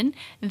opinion,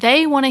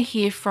 they want to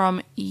hear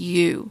from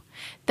you.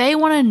 They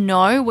want to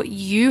know what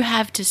you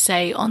have to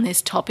say on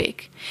this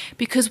topic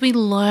because we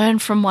learn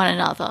from one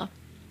another.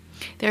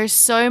 There is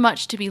so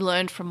much to be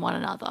learned from one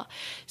another.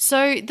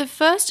 So the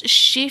first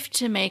shift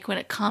to make when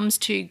it comes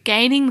to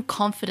gaining the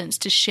confidence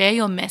to share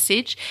your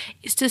message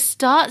is to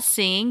start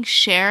seeing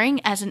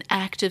sharing as an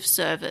act of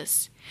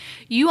service.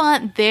 You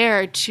aren't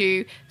there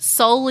to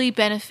solely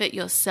benefit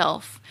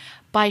yourself.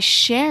 By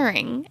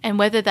sharing, and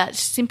whether that's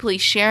simply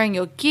sharing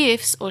your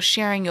gifts or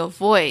sharing your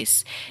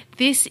voice,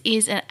 this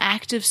is an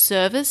act of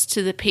service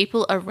to the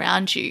people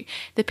around you,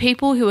 the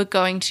people who are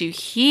going to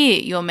hear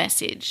your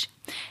message.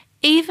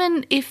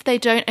 even if they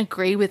don't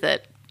agree with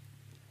it.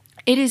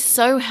 It is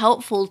so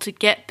helpful to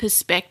get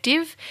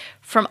perspective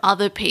from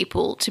other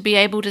people, to be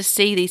able to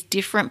see these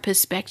different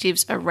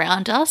perspectives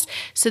around us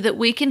so that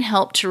we can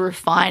help to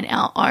refine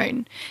our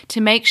own, to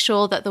make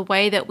sure that the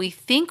way that we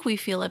think we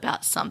feel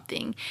about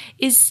something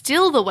is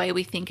still the way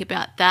we think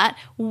about that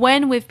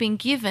when we've been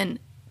given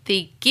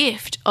the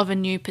gift of a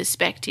new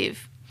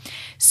perspective.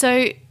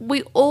 So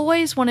we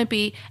always want to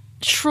be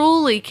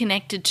truly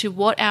connected to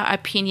what our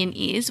opinion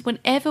is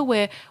whenever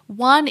we're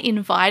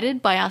invited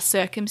by our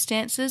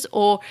circumstances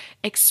or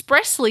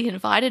expressly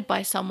invited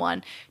by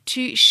someone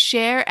to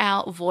share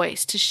our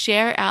voice, to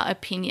share our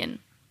opinion.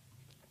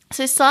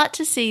 So start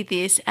to see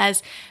this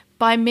as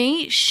by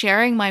me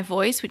sharing my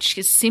voice, which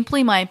is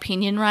simply my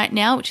opinion right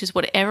now, which is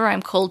whatever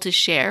I'm called to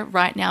share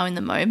right now in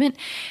the moment.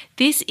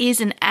 This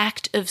is an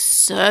act of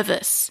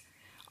service.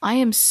 I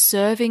am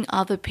serving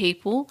other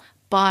people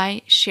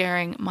by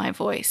sharing my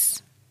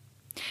voice.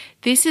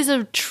 This is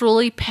a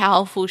truly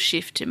powerful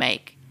shift to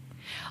make.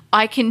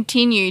 I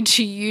continue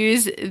to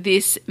use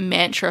this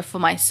mantra for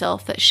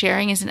myself that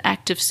sharing is an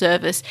act of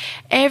service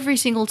every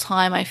single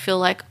time I feel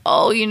like,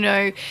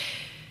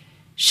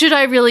 should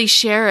I really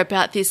share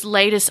about this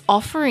latest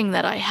offering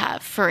that I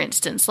have, for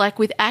instance, like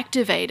with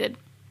Activated?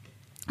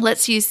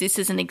 Let's use this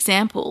as an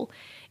example.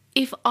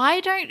 If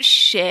I don't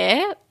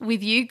share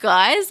with you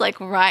guys, like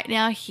right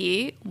now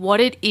here,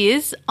 what it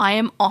is I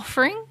am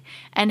offering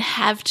and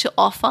have to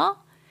offer,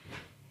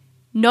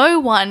 no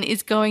one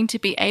is going to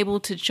be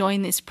able to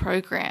join this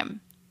program.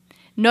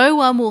 No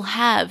one will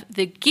have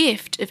the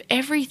gift of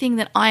everything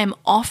that I am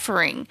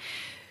offering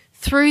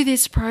through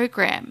this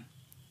program.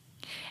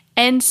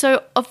 And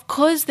so, of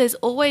course, there's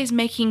always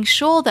making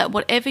sure that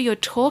whatever you're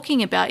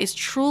talking about is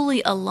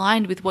truly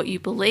aligned with what you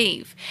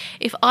believe.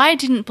 If I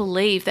didn't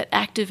believe that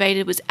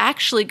Activated was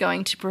actually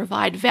going to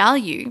provide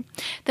value,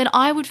 then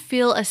I would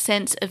feel a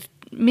sense of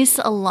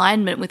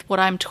misalignment with what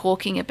I'm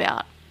talking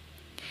about.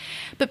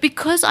 But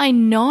because I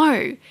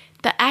know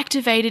that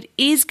Activated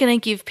is going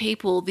to give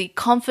people the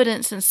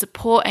confidence and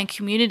support and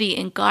community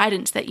and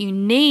guidance that you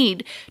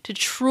need to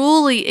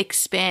truly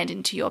expand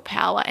into your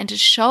power and to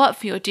show up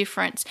for your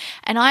difference.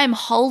 And I am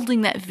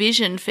holding that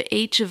vision for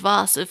each of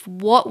us of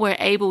what we're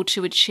able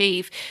to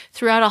achieve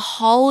throughout a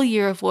whole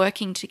year of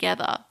working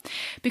together.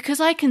 Because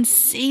I can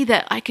see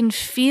that, I can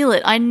feel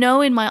it. I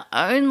know in my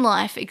own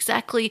life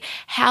exactly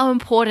how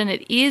important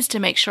it is to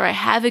make sure I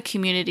have a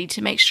community,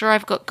 to make sure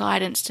I've got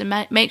guidance,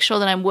 to make sure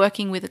that I'm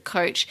working with a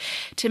coach,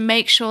 to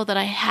make sure that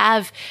I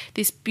have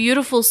this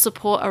beautiful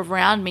support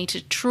around me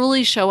to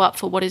truly show up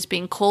for what is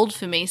being called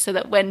for me, so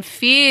that when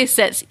fear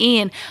sets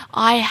in,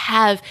 I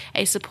have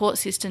a support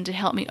system to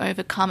help me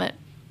overcome it.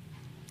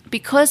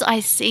 Because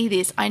I see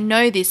this, I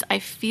know this, I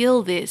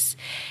feel this,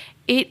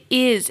 it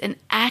is an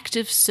act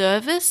of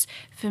service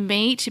for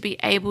me to be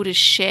able to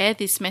share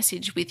this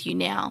message with you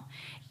now,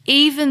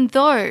 even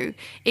though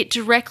it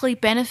directly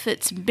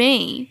benefits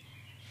me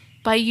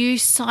by you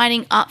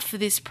signing up for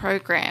this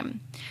program.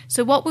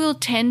 So what we'll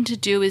tend to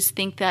do is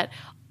think that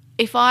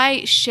if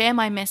I share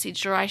my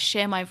message or I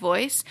share my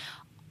voice,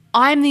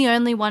 I'm the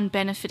only one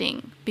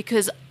benefiting,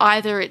 because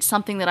either it's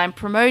something that I'm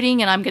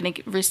promoting and I'm going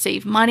to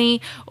receive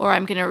money, or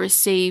I'm going to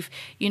receive,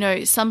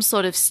 some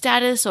sort of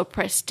status or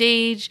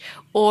prestige,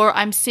 or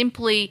I'm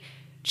simply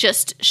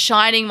just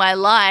shining my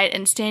light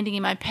and standing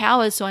in my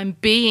power, so I'm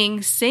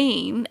being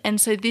seen,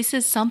 and so this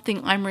is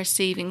something I'm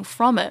receiving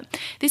from it.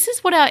 This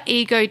is what our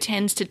ego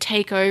tends to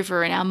take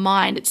over in our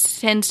mind. It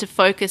tends to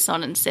focus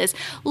on and says,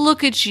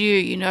 look at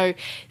you,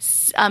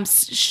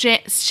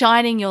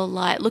 shining your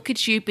light. Look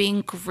at you being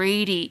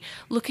greedy.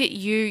 Look at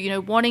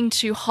you, wanting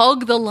to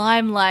hog the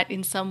limelight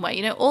in some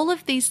way, all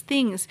of these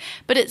things.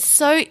 But it's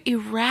so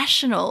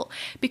irrational,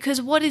 because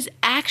what is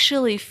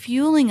actually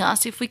fueling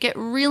us, if we get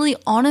really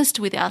honest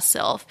with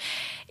ourselves,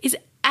 is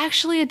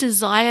actually a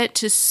desire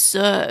to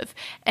serve,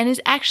 and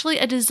is actually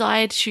a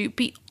desire to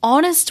be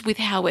honest with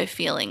how we're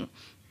feeling.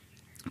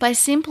 By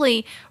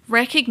simply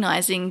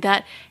recognizing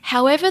that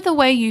however the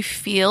way you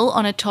feel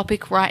on a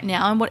topic right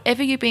now, and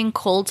whatever you're being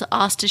called to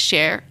ask to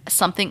share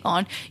something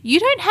on, you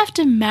don't have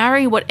to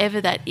marry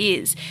whatever that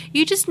is.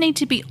 You just need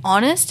to be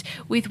honest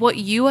with what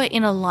you are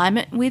in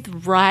alignment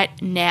with right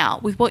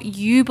now, with what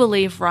you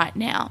believe right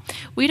now.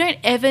 We don't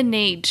ever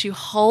need to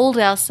hold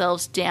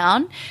ourselves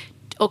down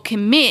or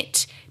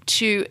commit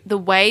to the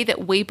way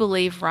that we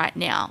believe right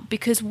now,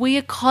 because we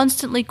are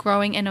constantly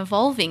growing and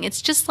evolving.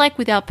 It's just like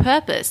with our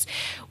purpose.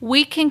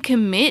 We can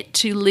commit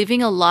to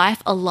living a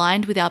life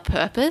aligned with our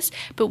purpose,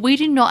 but we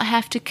do not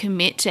have to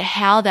commit to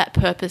how that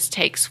purpose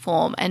takes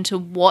form and to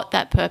what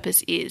that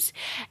purpose is.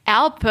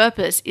 Our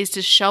purpose is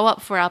to show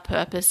up for our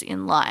purpose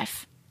in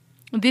life.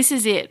 This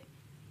is it.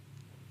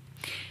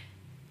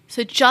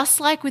 So just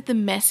like with the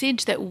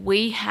message that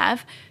we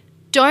have,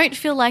 don't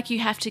feel like you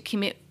have to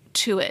commit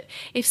to it.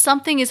 If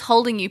something is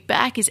holding you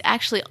back, is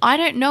actually, I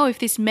don't know if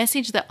this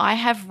message that I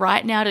have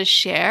right now to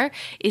share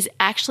is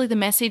actually the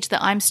message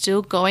that I'm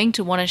still going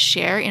to want to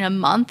share in a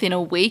month, in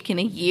a week, in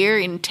a year,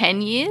 in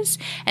 10 years.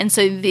 And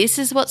so this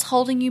is what's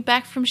holding you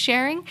back from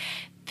sharing.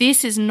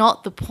 this is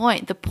not the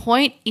point. The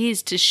point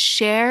is to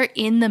share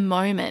in the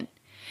moment,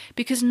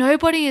 because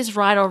nobody is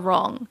right or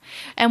wrong.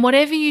 And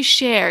whatever you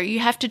share, you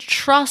have to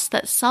trust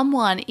that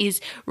someone is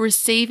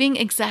receiving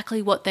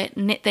exactly what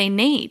they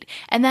need.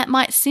 And that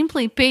might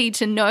simply be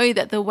to know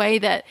that the way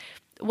that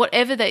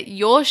whatever that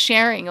you're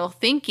sharing or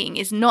thinking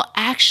is not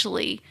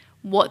actually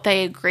what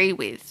they agree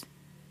with.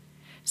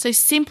 So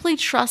simply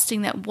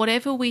trusting that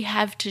whatever we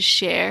have to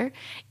share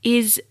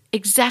is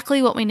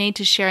exactly what we need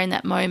to share in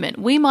that moment.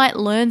 We might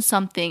learn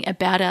something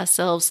about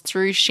ourselves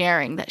through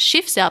sharing that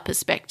shifts our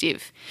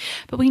perspective,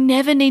 but we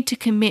never need to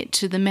commit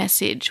to the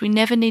message. We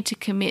never need to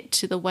commit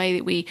to the way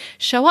that we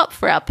show up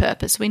for our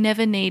purpose. We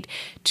never need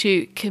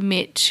to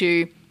commit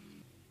to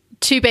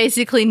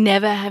basically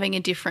never having a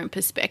different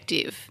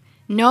perspective.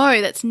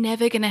 No, that's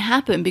never going to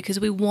happen, because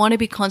we want to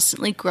be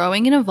constantly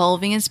growing and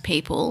evolving as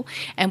people.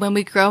 And when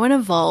we grow and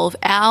evolve,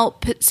 our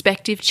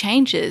perspective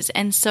changes.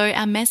 And so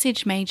our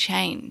message may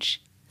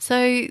change.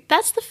 So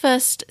that's the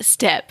first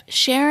step.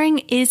 Sharing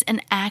is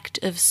an act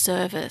of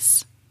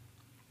service.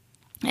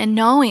 And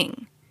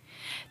knowing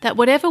that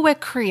whatever we're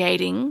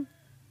creating,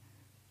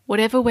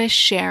 whatever we're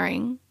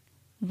sharing,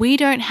 we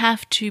don't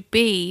have to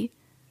be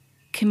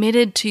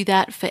committed to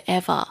that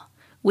forever.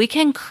 We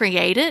can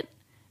create it,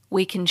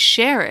 we can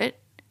share it,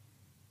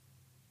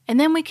 and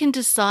then we can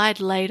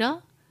decide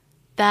later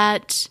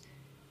that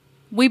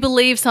we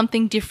believe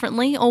something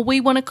differently or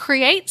we want to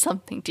create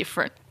something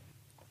different.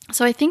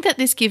 So I think that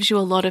this gives you a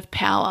lot of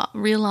power,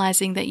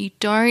 realizing that you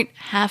don't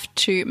have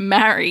to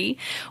marry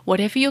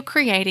whatever you're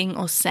creating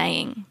or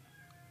saying.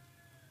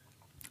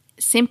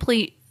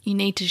 Simply, you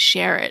need to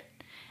share it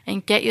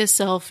and get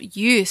yourself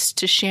used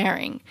to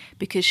sharing,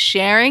 because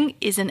sharing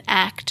is an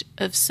act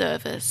of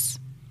service.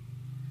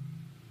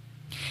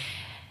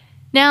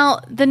 Now,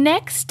 the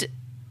next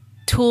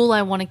tool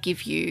I want to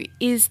give you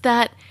is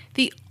that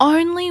the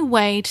only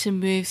way to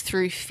move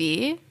through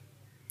fear,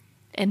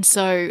 and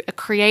so a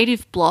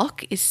creative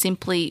block is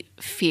simply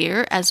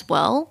fear as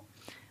well.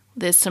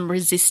 There's some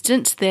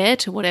resistance there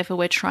to whatever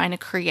we're trying to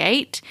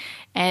create,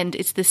 and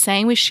it's the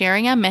same with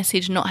sharing our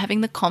message, not having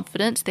the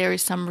confidence. There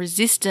is some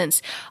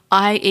resistance,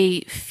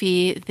 i.e.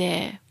 fear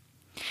there.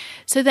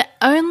 So the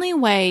only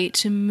way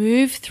to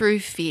move through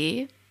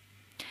fear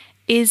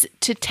is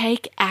to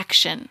take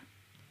action.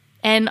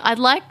 And I'd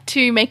like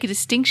to make a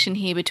distinction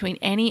here between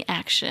any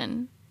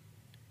action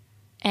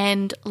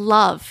and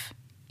love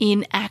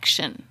in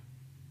action.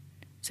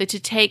 So to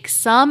take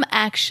some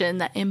action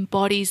that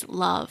embodies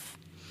love.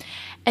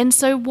 And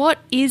so what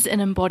is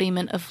an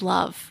embodiment of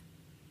love?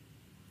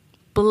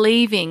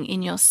 Believing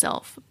in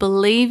yourself,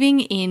 believing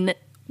in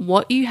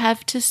what you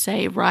have to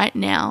say right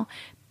now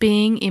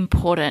being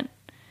important,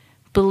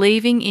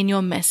 believing in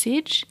your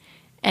message,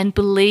 and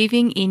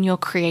believing in your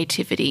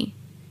creativity,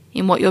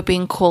 in what you're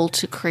being called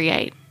to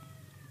create.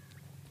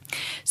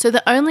 So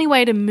the only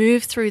way to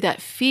move through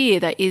that fear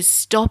that is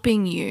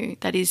stopping you,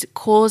 that is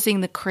causing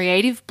the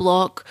creative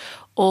block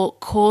or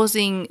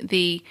causing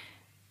the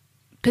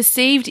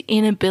perceived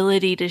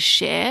inability to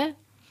share,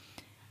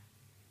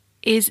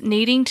 is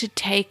needing to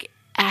take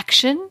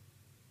action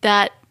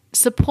that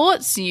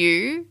supports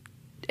you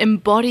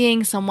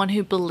embodying someone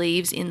who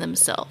believes in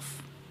themselves.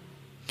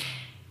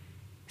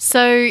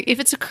 So if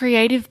it's a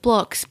creative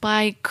block,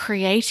 by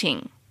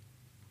creating,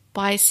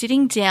 by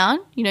sitting down,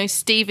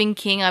 Stephen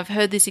King, I've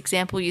heard this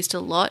example used a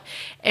lot.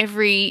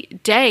 Every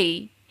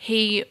day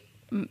he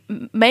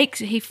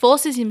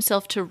forces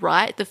himself to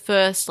write the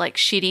first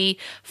shitty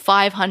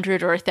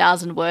 500 or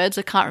 1,000 words.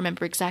 I can't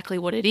remember exactly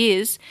what it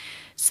is,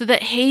 so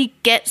that he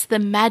gets the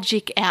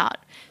magic out.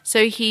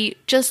 So he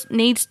just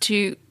needs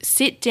to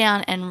sit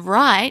down and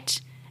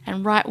write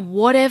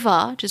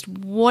whatever, just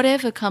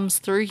whatever comes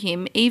through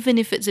him, even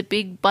if it's a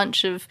big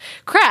bunch of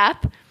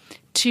crap,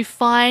 to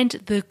find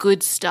the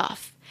good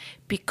stuff.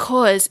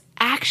 Because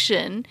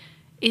action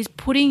is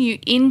putting you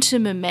into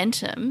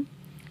momentum,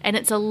 and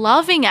it's a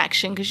loving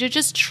action because you're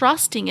just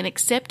trusting and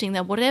accepting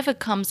that whatever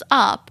comes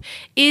up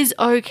is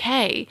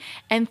okay.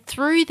 And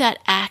through that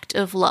act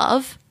of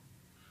love,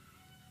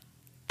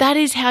 that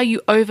is how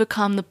you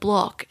overcome the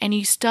block and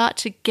you start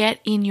to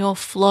get in your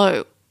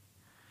flow.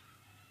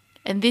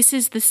 And this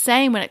is the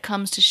same when it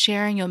comes to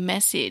sharing your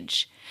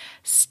message.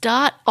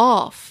 Start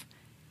off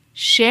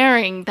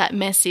sharing that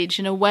message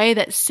in a way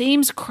that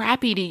seems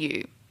crappy to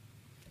you.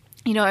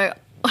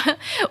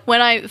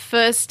 When I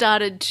first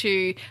started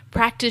to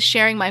practice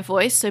sharing my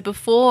voice, so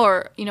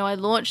before, I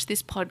launched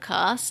this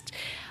podcast,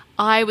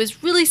 I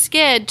was really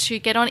scared to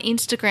get on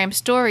Instagram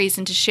stories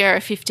and to share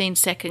a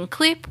 15-second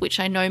clip, which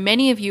I know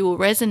many of you will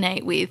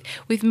resonate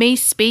with me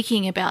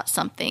speaking about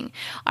something.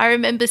 I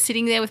remember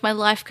sitting there with my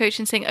life coach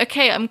and saying,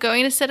 okay, I'm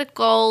going to set a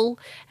goal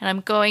and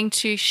I'm going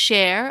to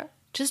share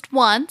just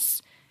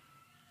once.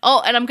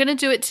 Oh, and I'm going to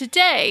do it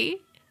today,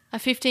 a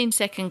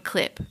 15-second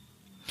clip.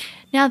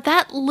 Now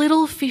that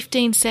little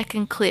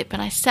 15-second clip,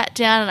 and I sat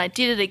down and I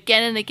did it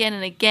again and again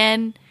and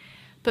again,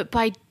 but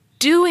by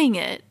doing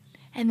it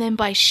and then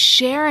by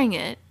sharing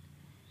it,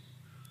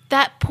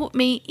 that put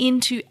me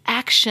into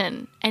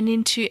action and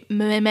into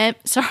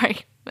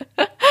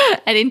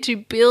and into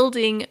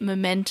building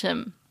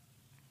momentum.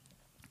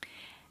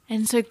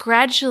 And so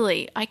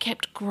gradually I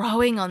kept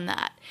growing on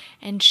that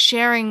and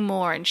sharing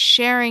more and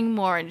sharing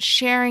more and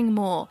sharing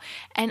more.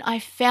 And I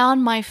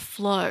found my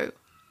flow.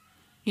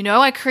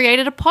 I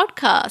created a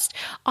podcast.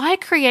 I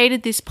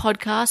created this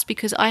podcast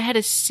because I had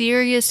a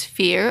serious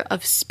fear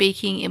of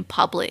speaking in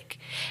public.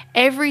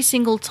 Every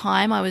single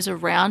time I was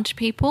around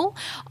people,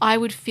 I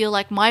would feel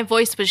like my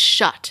voice was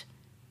shut.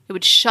 It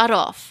would shut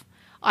off.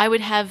 I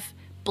would have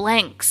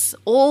blanks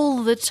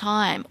all the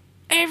time,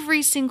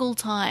 every single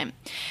time.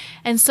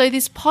 And so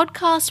this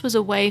podcast was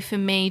a way for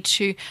me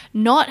to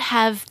not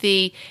have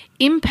the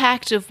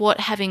impact of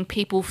what having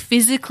people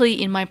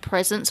physically in my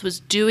presence was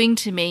doing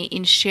to me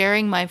in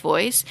sharing my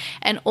voice,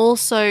 and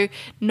also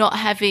not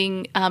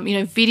having,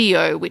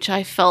 video, which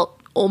I felt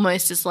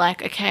almost as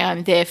like, okay,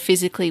 I'm there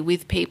physically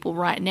with people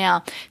right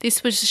now.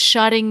 This was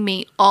shutting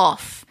me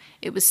off.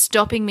 It was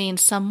stopping me in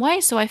some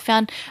way. So I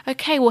found,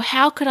 okay, well,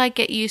 how could I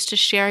get used to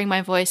sharing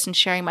my voice and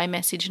sharing my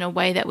message in a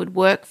way that would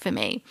work for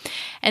me?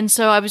 And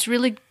so I was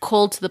really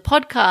called to the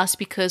podcast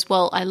because,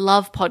 well, I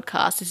love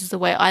podcasts. This is the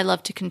way I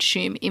love to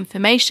consume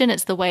information.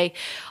 It's the way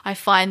I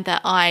find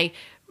that I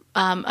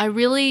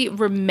really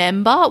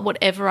remember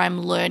whatever I'm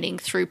learning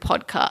through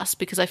podcasts,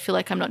 because I feel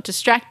like I'm not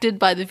distracted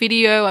by the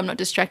video. I'm not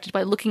distracted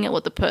by looking at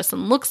what the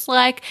person looks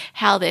like,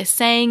 how they're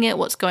saying it,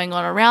 what's going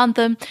on around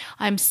them.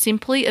 I'm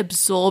simply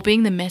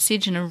absorbing the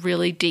message in a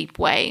really deep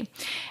way.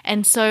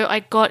 And so I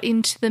got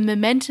into the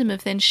momentum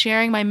of then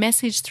sharing my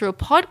message through a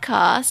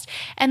podcast.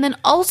 And then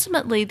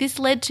ultimately this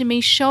led to me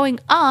showing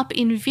up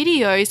in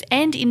videos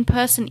and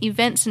in-person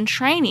events and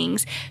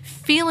trainings,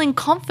 feeling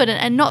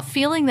confident and not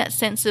feeling that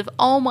sense of,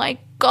 oh my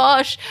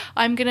gosh,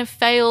 I'm going to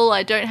fail.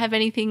 I don't have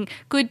anything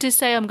good to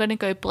say. I'm going to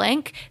go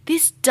blank.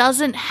 This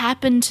doesn't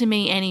happen to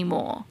me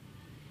anymore.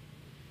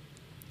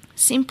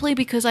 Simply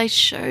because I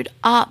showed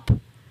up.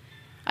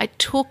 I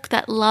took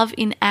that love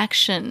in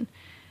action.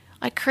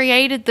 I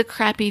created the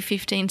crappy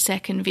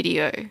 15-second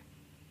video.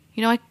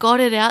 I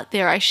got it out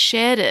there. I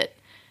shared it.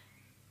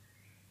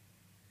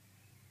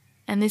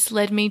 And this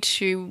led me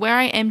to where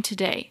I am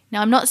today.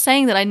 Now, I'm not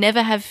saying that I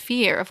never have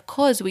fear. Of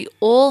course, we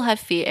all have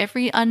fear.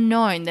 Every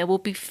unknown, there will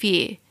be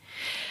fear.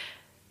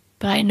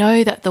 But I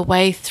know that the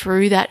way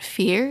through that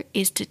fear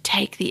is to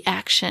take the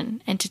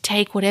action and to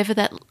take whatever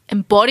that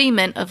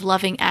embodiment of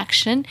loving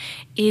action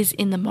is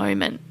in the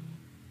moment.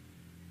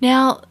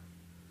 Now,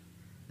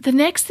 the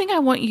next thing I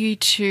want you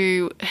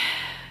to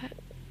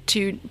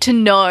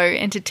know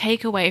and to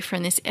take away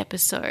from this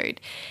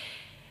episode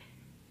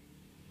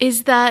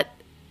is that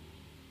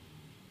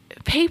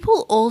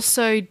people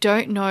also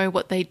don't know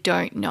what they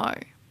don't know.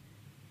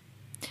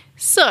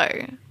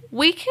 So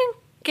we can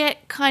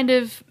get kind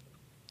of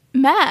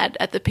mad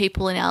at the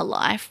people in our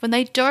life when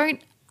they don't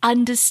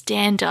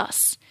understand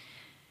us.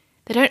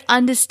 They don't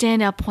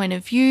understand our point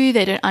of view.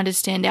 They don't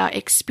understand our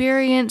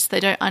experience. They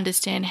don't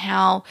understand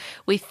how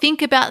we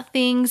think about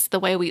things, the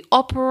way we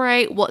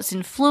operate, what's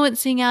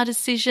influencing our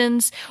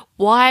decisions,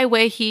 why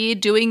we're here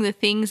doing the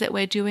things that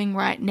we're doing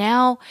right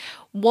now,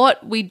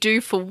 what we do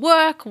for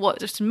work,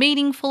 what's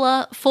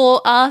meaningful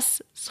for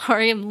us.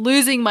 Sorry, I'm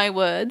losing my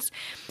words.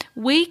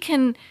 We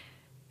can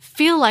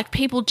feel like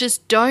people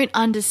just don't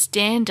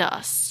understand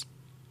us.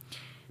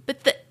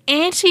 But the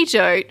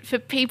antidote for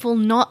people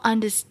not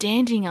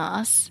understanding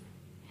us,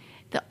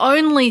 the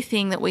only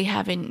thing that we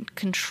have in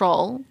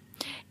control,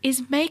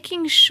 is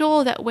making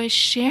sure that we're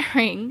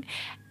sharing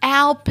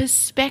our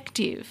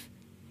perspective.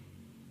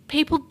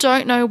 People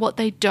don't know what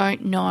they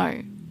don't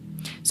know.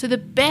 So the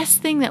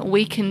best thing that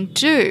we can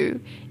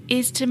do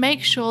is to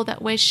make sure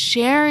that we're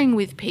sharing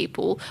with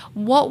people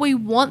what we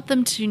want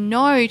them to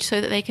know so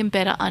that they can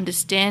better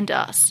understand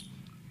us.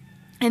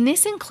 And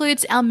this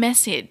includes our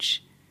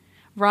message,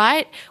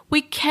 right?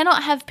 We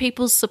cannot have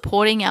people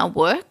supporting our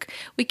work.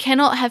 We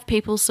cannot have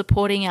people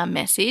supporting our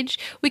message.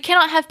 We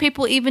cannot have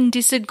people even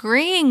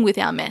disagreeing with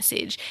our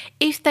message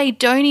if they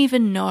don't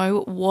even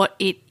know what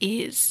it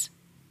is.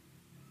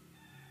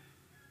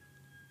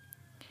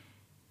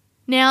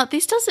 Now,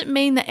 this doesn't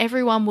mean that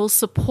everyone will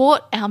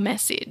support our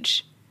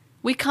message.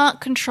 We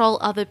can't control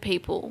other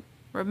people.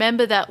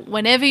 Remember that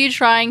whenever you're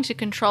trying to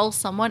control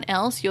someone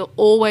else, you're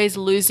always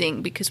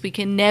losing because we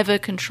can never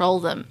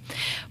control them.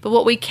 But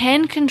what we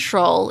can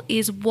control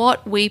is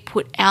what we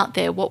put out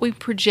there, what we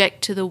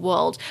project to the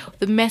world,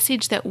 the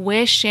message that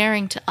we're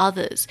sharing to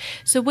others.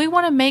 So we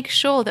want to make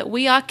sure that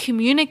we are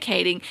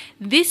communicating,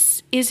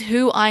 this is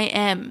who I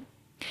am.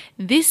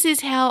 This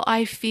is how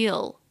I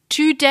feel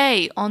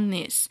today on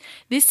this.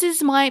 This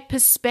is my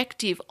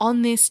perspective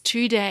on this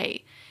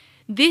today.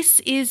 This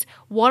is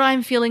what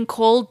I'm feeling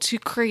called to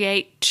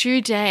create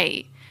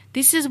today.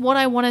 This is what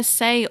I want to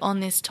say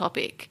on this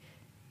topic.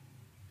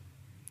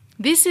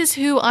 This is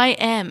who I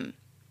am.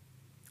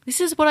 This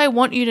is what I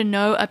want you to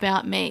know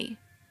about me.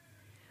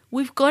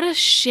 We've got to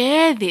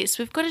share this.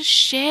 We've got to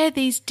share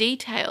these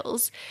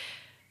details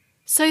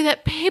so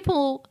that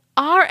people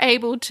are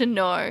able to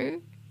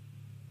know,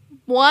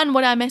 one,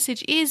 what our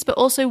message is, but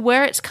also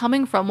where it's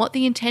coming from, what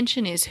the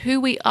intention is,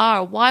 who we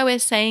are, why we're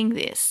saying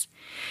this.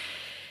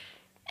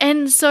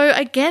 And so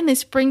again,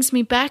 this brings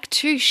me back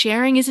to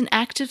sharing is an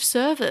act of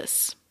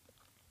service.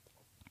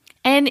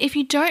 And if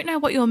you don't know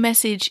what your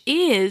message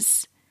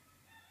is,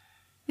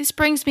 this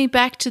brings me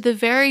back to the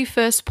very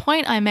first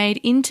point I made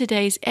in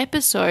today's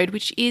episode,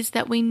 which is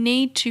that we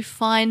need to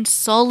find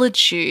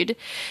solitude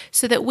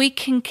so that we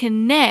can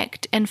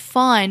connect and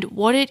find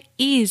what it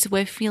is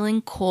we're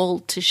feeling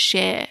called to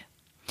share.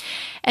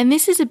 And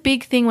this is a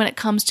big thing when it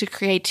comes to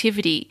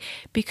creativity,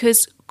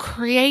 because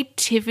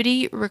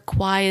creativity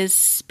requires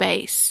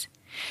space.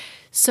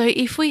 So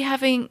if we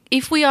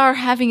are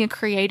having a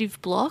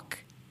creative block,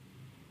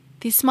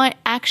 this might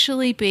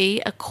actually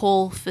be a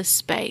call for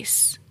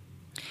space.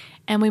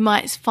 And we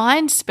might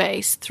find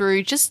space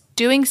through just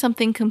doing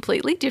something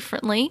completely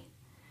differently,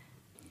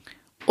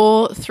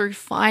 or through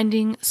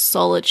finding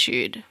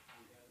solitude,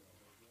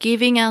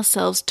 giving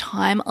ourselves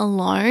time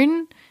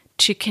alone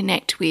to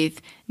connect with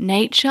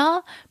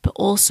nature, but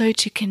also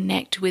to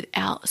connect with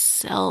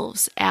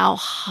ourselves, our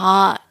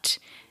heart,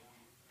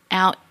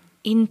 our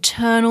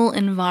internal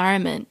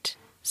environment.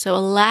 So a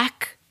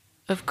lack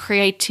of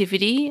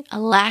creativity, a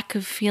lack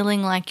of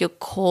feeling like you're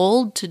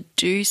called to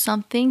do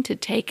something, to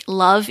take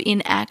love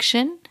in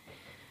action,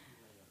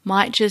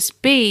 might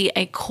just be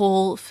a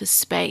call for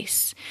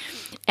space.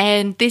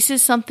 And this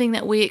is something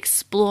that we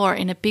explore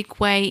in a big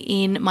way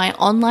in my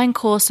online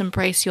course,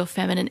 Embrace Your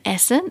Feminine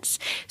Essence.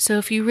 So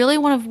if you really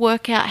want to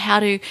work out how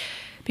to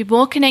be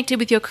more connected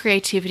with your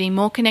creativity,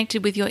 more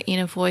connected with your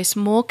inner voice,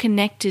 more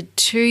connected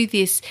to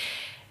this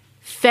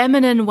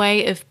feminine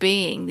way of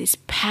being, this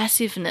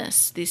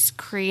passiveness, this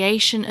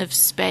creation of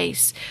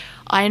space,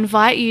 I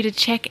invite you to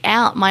check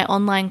out my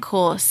online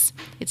course.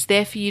 It's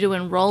there for you to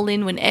enroll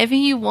in whenever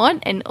you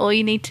want, and all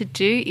you need to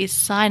do is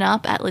sign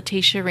up at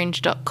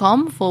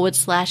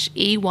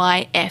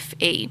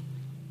letitiaringe.com/EYFE.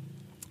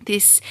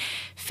 This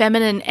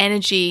feminine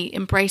energy,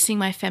 embracing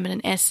my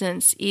feminine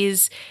essence,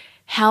 is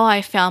how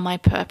I found my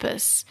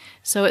purpose.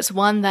 So it's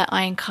one that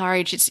I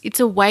encourage. It's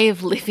a way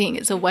of living.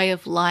 It's a way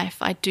of life.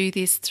 I do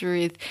this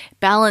through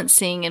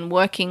balancing and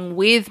working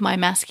with my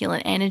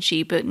masculine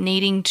energy, but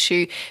needing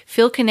to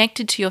feel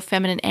connected to your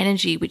feminine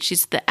energy, which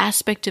is the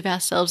aspect of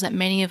ourselves that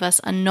many of us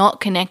are not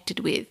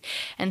connected with.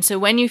 And so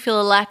when you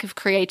feel a lack of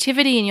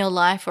creativity in your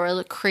life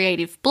or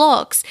creative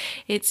blocks,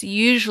 it's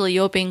usually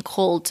you're being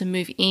called to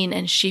move in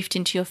and shift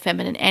into your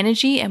feminine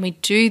energy. And we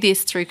do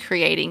this through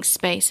creating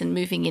space and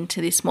moving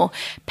into this more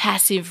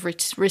passive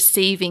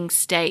receiving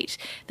state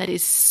that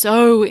is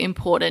so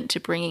important to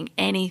bringing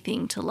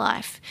anything to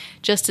life,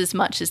 just as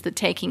much as the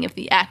taking of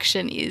the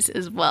action is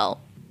as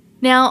well.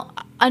 Now,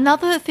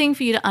 another thing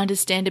for you to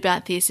understand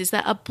about this is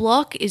that a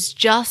block is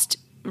just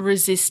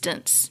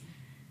resistance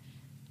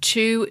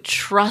to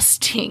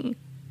trusting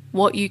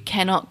what you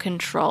cannot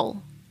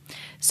control.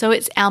 So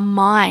it's our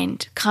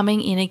mind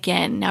coming in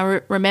again.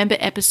 Now, remember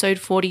episode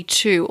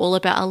 42, all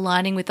about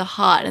aligning with the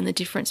heart and the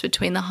difference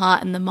between the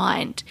heart and the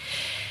mind.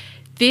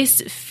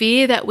 This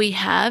fear that we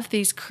have,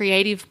 these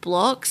creative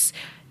blocks,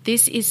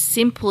 this is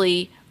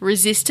simply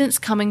resistance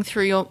coming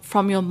through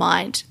from your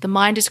mind. The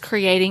mind is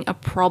creating a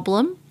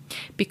problem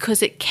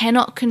because it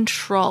cannot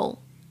control.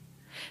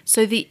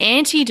 So the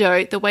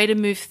antidote, the way to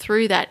move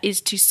through that, is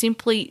to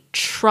simply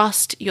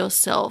trust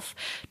yourself.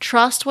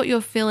 Trust what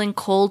you're feeling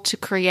called to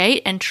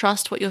create and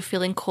trust what you're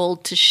feeling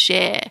called to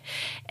share.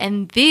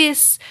 And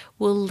this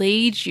will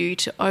lead you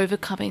to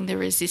overcoming the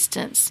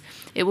resistance.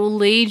 It will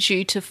lead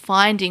you to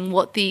finding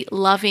what the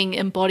loving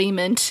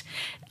embodiment,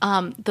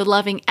 the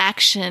loving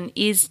action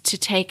is to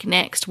take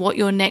next, what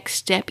your next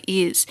step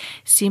is,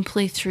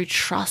 simply through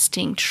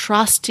trusting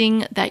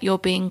that you're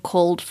being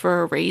called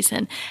for a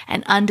reason,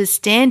 and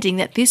understanding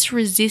that this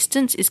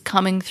resistance is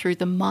coming through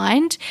the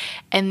mind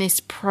and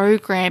this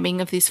programming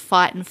of this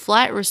fight and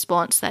flight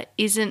response that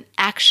isn't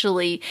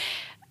actually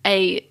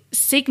a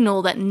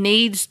signal that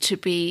needs to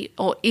be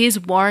or is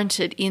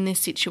warranted in this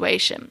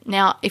situation.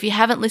 Now, if you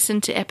haven't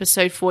listened to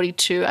episode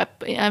 42, I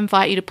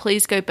invite you to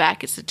please go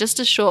back. It's just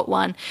a short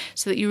one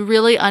so that you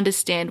really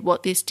understand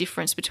what this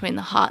difference between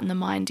the heart and the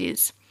mind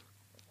is.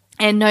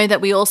 And know that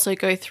we also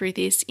go through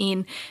this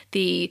in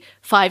the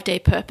 5-day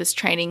purpose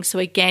training. So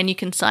again, you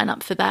can sign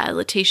up for that at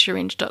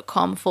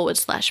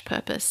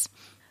letitiaringe.com/purpose.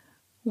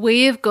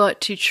 We have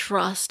got to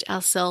trust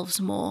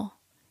ourselves more.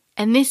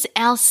 And this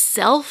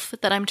ourself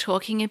that I'm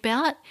talking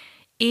about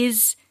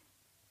is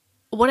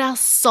what our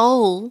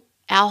soul,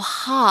 our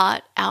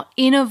heart, our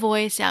inner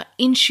voice, our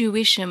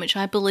intuition, which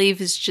I believe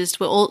is just,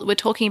 we're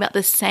talking about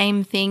the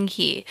same thing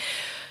here.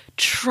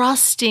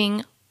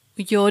 Trusting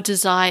your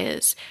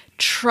desires,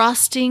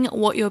 trusting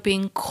what you're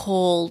being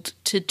called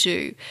to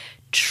do,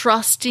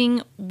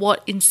 trusting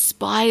what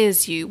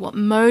inspires you, what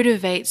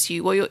motivates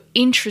you, what you're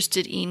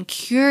interested in,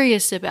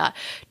 curious about,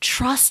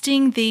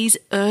 trusting these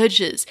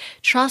urges.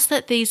 Trust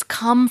that these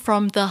come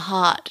from the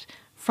heart,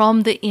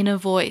 from the inner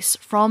voice,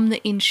 from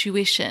the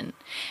intuition.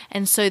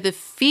 And so the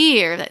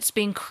fear that's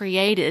been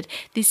created,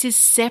 this is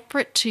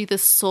separate to the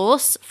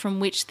source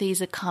from which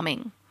these are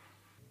coming.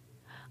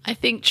 I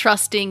think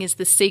trusting is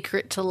the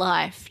secret to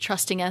life.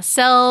 Trusting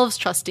ourselves,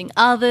 trusting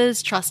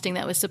others, trusting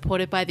that we're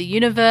supported by the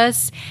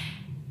universe.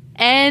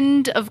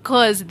 And of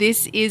course,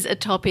 this is a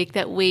topic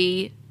that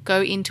we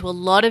go into a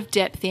lot of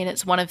depth in.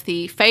 It's one of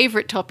the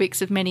favorite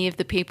topics of many of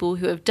the people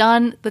who have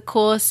done the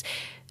course.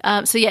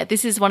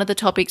 This is one of the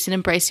topics in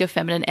Embrace Your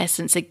Feminine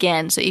Essence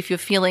again. So if you're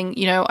feeling,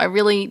 I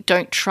really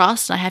don't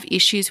trust and I have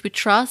issues with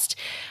trust,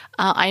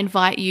 I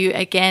invite you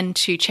again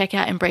to check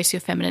out Embrace Your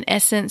Feminine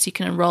Essence. You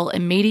can enroll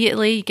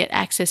immediately, you get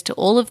access to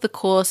all of the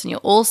course, and you'll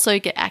also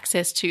get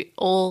access to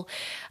all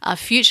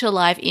future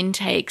live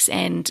intakes.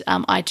 And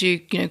I do,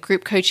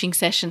 group coaching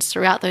sessions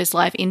throughout those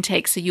live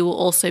intakes. So you will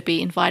also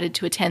be invited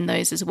to attend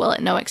those as well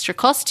at no extra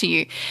cost to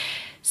you.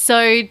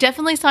 So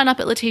definitely sign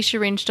up at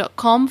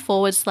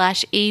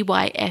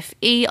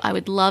letitiaringe.com/EYFE. I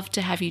would love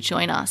to have you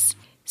join us.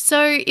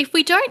 So if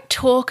we don't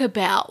talk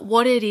about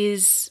what it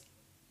is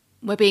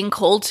we're being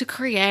called to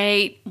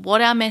create,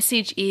 what our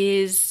message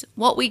is,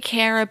 what we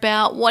care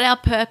about, what our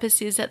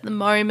purpose is at the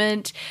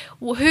moment,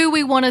 who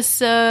we want to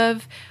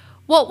serve,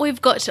 what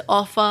we've got to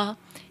offer,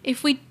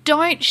 if we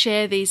don't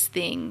share these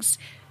things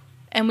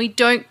and we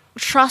don't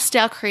trust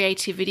our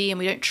creativity and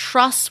we don't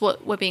trust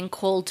what we're being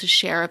called to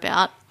share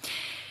about,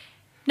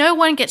 no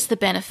one gets the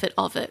benefit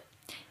of it.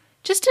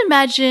 Just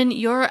imagine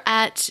you're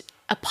at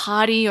a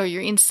party or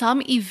you're in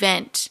some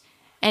event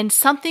and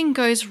something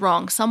goes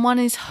wrong. Someone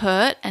is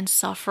hurt and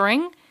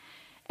suffering,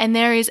 and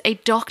there is a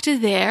doctor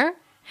there,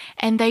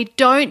 and they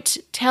don't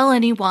tell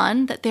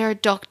anyone that they're a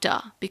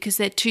doctor because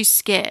they're too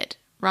scared,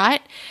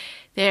 right?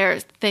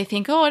 They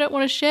think, I don't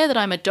want to share that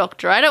I'm a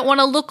doctor. I don't want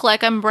to look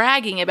like I'm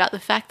bragging about the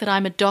fact that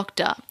I'm a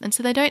doctor. And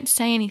so they don't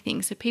say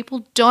anything. So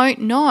people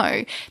don't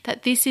know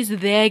that this is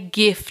their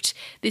gift.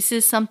 This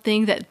is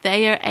something that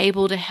they are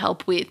able to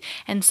help with.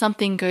 And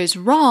something goes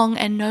wrong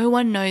and no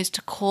one knows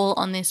to call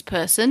on this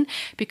person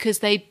because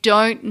they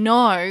don't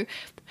know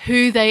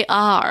who they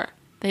are.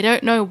 They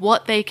don't know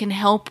what they can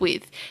help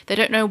with. They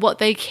don't know what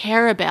they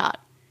care about.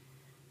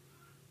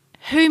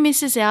 Who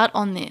misses out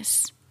on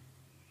this?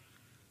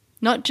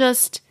 Not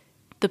just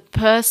the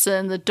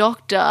person, the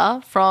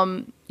doctor,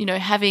 from,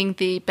 having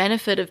the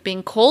benefit of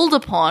being called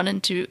upon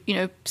and to,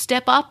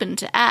 step up and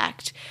to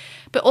act,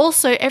 but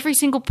also every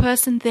single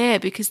person there,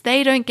 because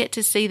they don't get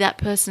to see that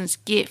person's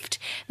gift.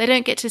 They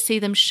don't get to see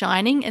them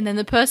shining. And then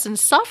the person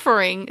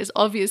suffering is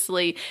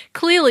obviously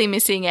clearly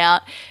missing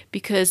out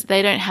because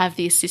they don't have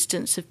the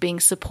assistance of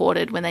being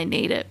supported when they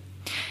need it.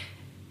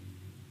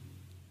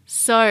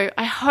 So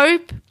I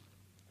hope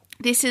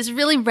this is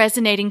really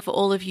resonating for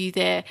all of you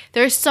there.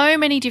 There are so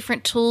many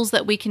different tools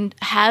that we can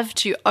have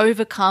to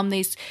overcome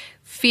these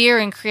fear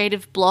and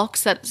creative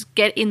blocks that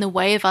get in the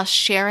way of us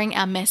sharing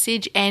our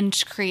message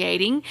and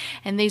creating.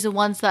 And these are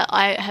ones that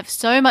I have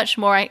so much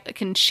more I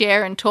can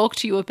share and talk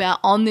to you about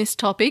on this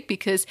topic,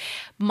 because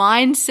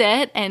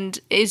mindset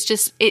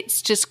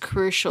it's just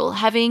crucial.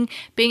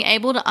 Being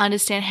able to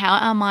understand how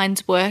our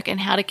minds work and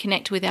how to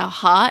connect with our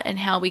heart and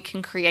how we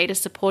can create a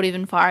supportive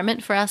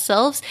environment for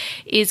ourselves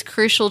is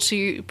crucial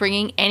to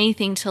bringing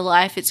anything to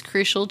life. It's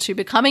crucial to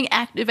becoming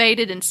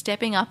activated and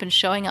stepping up and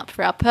showing up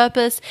for our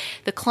purpose,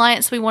 the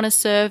clients we want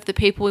to serve, the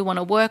people we want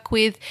to work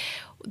with,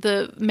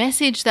 the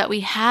message that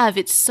we have.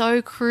 It's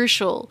so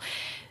crucial.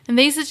 And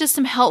these are just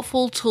some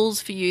helpful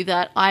tools for you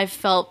that I've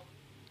felt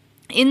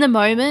in the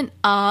moment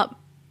are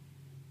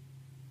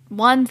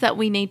ones that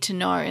we need to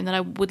know and that I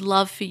would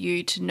love for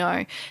you to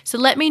know. So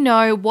let me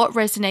know what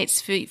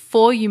resonates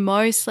for you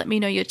most. Let me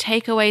know your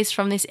takeaways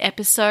from this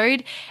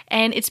episode.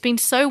 And it's been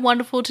so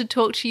wonderful to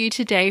talk to you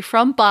today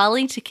from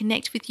Bali, to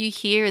connect with you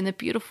here in the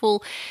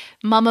beautiful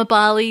Mama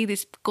Bali,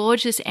 this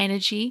gorgeous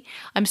energy.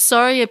 I'm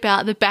sorry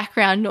about the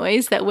background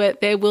noise that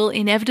there will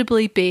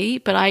inevitably be,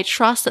 but I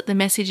trust that the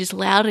message is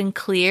loud and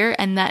clear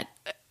and that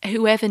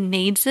whoever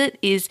needs it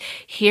is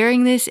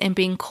hearing this and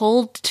being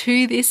called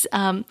to this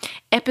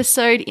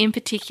episode in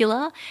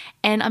particular.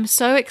 And I'm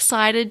so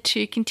excited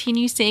to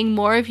continue seeing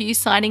more of you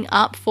signing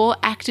up for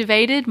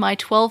Activated, my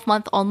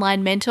 12-month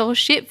online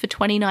mentorship for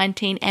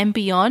 2019 and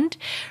beyond.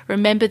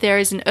 Remember, there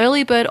is an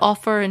early bird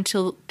offer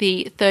until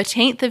the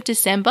 13th of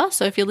December.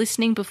 So if you're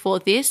listening before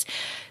this,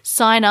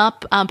 sign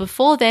up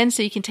before then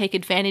so you can take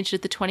advantage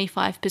of the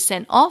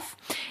 25% off.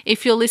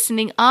 If you're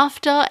listening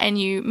after and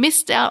you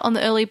missed out on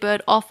the early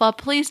bird offer,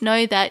 please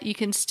know that you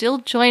can still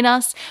join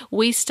us.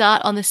 We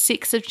start on the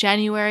 6th of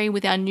January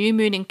with our new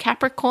moon in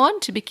Capricorn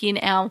to begin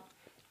our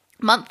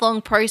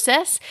month-long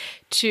process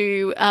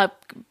to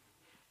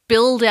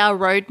build our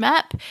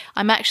roadmap.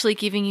 I'm actually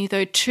giving you,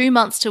 2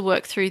 months to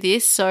work through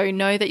this, so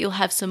know that you'll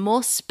have some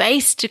more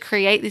space to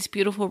create this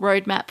beautiful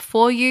roadmap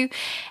for you.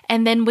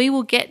 And then we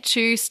will get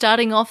to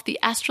starting off the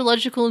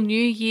astrological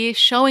new year,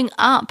 showing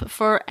up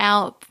for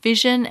our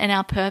vision and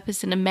our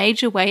purpose in a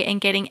major way and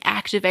getting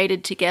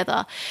activated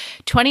together.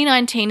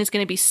 2019 is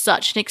going to be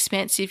such an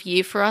expansive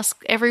year for us,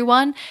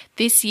 everyone.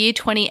 This year,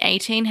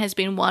 2018, has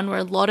been one where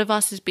a lot of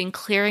us has been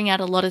clearing out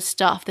a lot of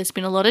stuff. There's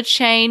been a lot of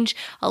change,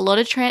 a lot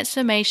of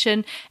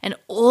transformation, And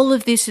all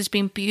of this has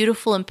been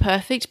beautiful and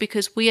perfect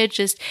because we are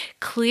just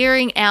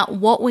clearing out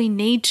what we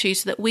need to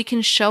so that we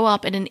can show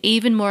up in an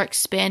even more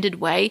expanded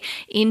way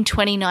in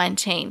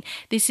 2019.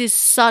 This is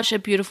such a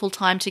beautiful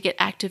time to get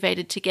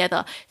activated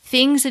together.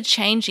 Things are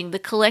changing. The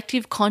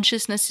collective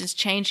consciousness is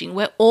changing.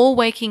 We're all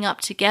waking up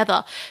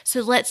together.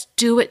 So let's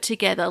do it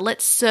together.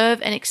 Let's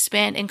serve and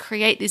expand and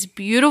create this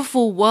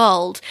beautiful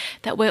world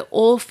that we're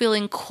all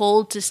feeling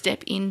called to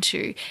step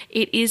into.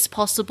 It is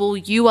possible.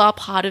 You are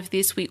part of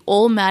this. We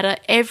all matter.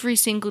 Every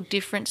single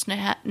difference,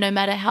 no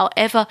matter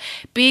however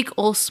big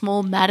or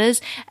small,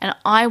 matters. And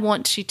I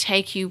want to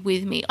take you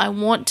with me. I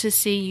want to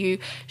see you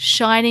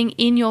shining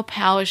in your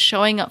power,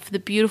 showing up for the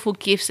beautiful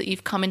gifts that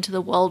you've come into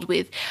the world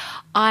with.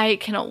 I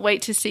cannot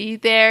wait to see you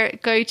there.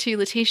 Go to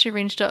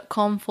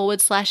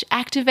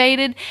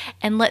letitiaringe.com/activated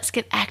and let's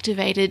get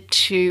activated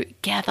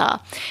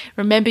together.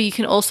 Remember, you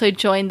can also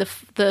join the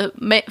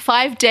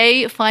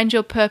 5-day Find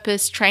Your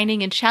Purpose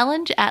training and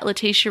challenge at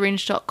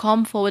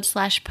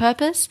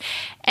letitiaringe.com/purpose.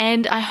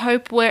 And I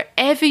hope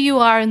wherever you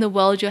are in the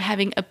world, you're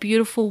having a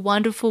beautiful,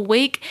 wonderful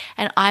week.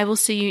 And I will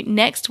see you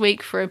next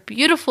week for a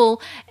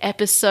beautiful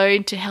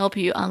episode to help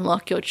you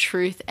unlock your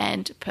truth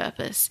and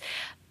purpose.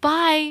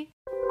 Bye.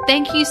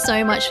 Thank you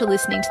so much for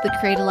listening to the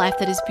Create a Life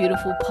That Is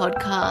Beautiful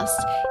podcast.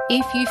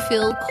 If you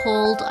feel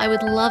called, I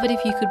would love it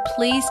if you could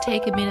please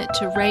take a minute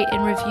to rate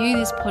and review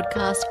this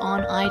podcast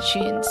on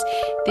iTunes.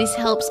 This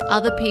helps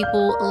other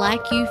people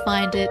like you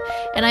find it.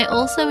 And I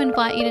also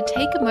invite you to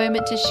take a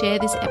moment to share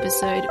this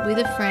episode with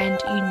a friend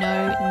you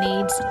know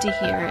needs to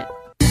hear it.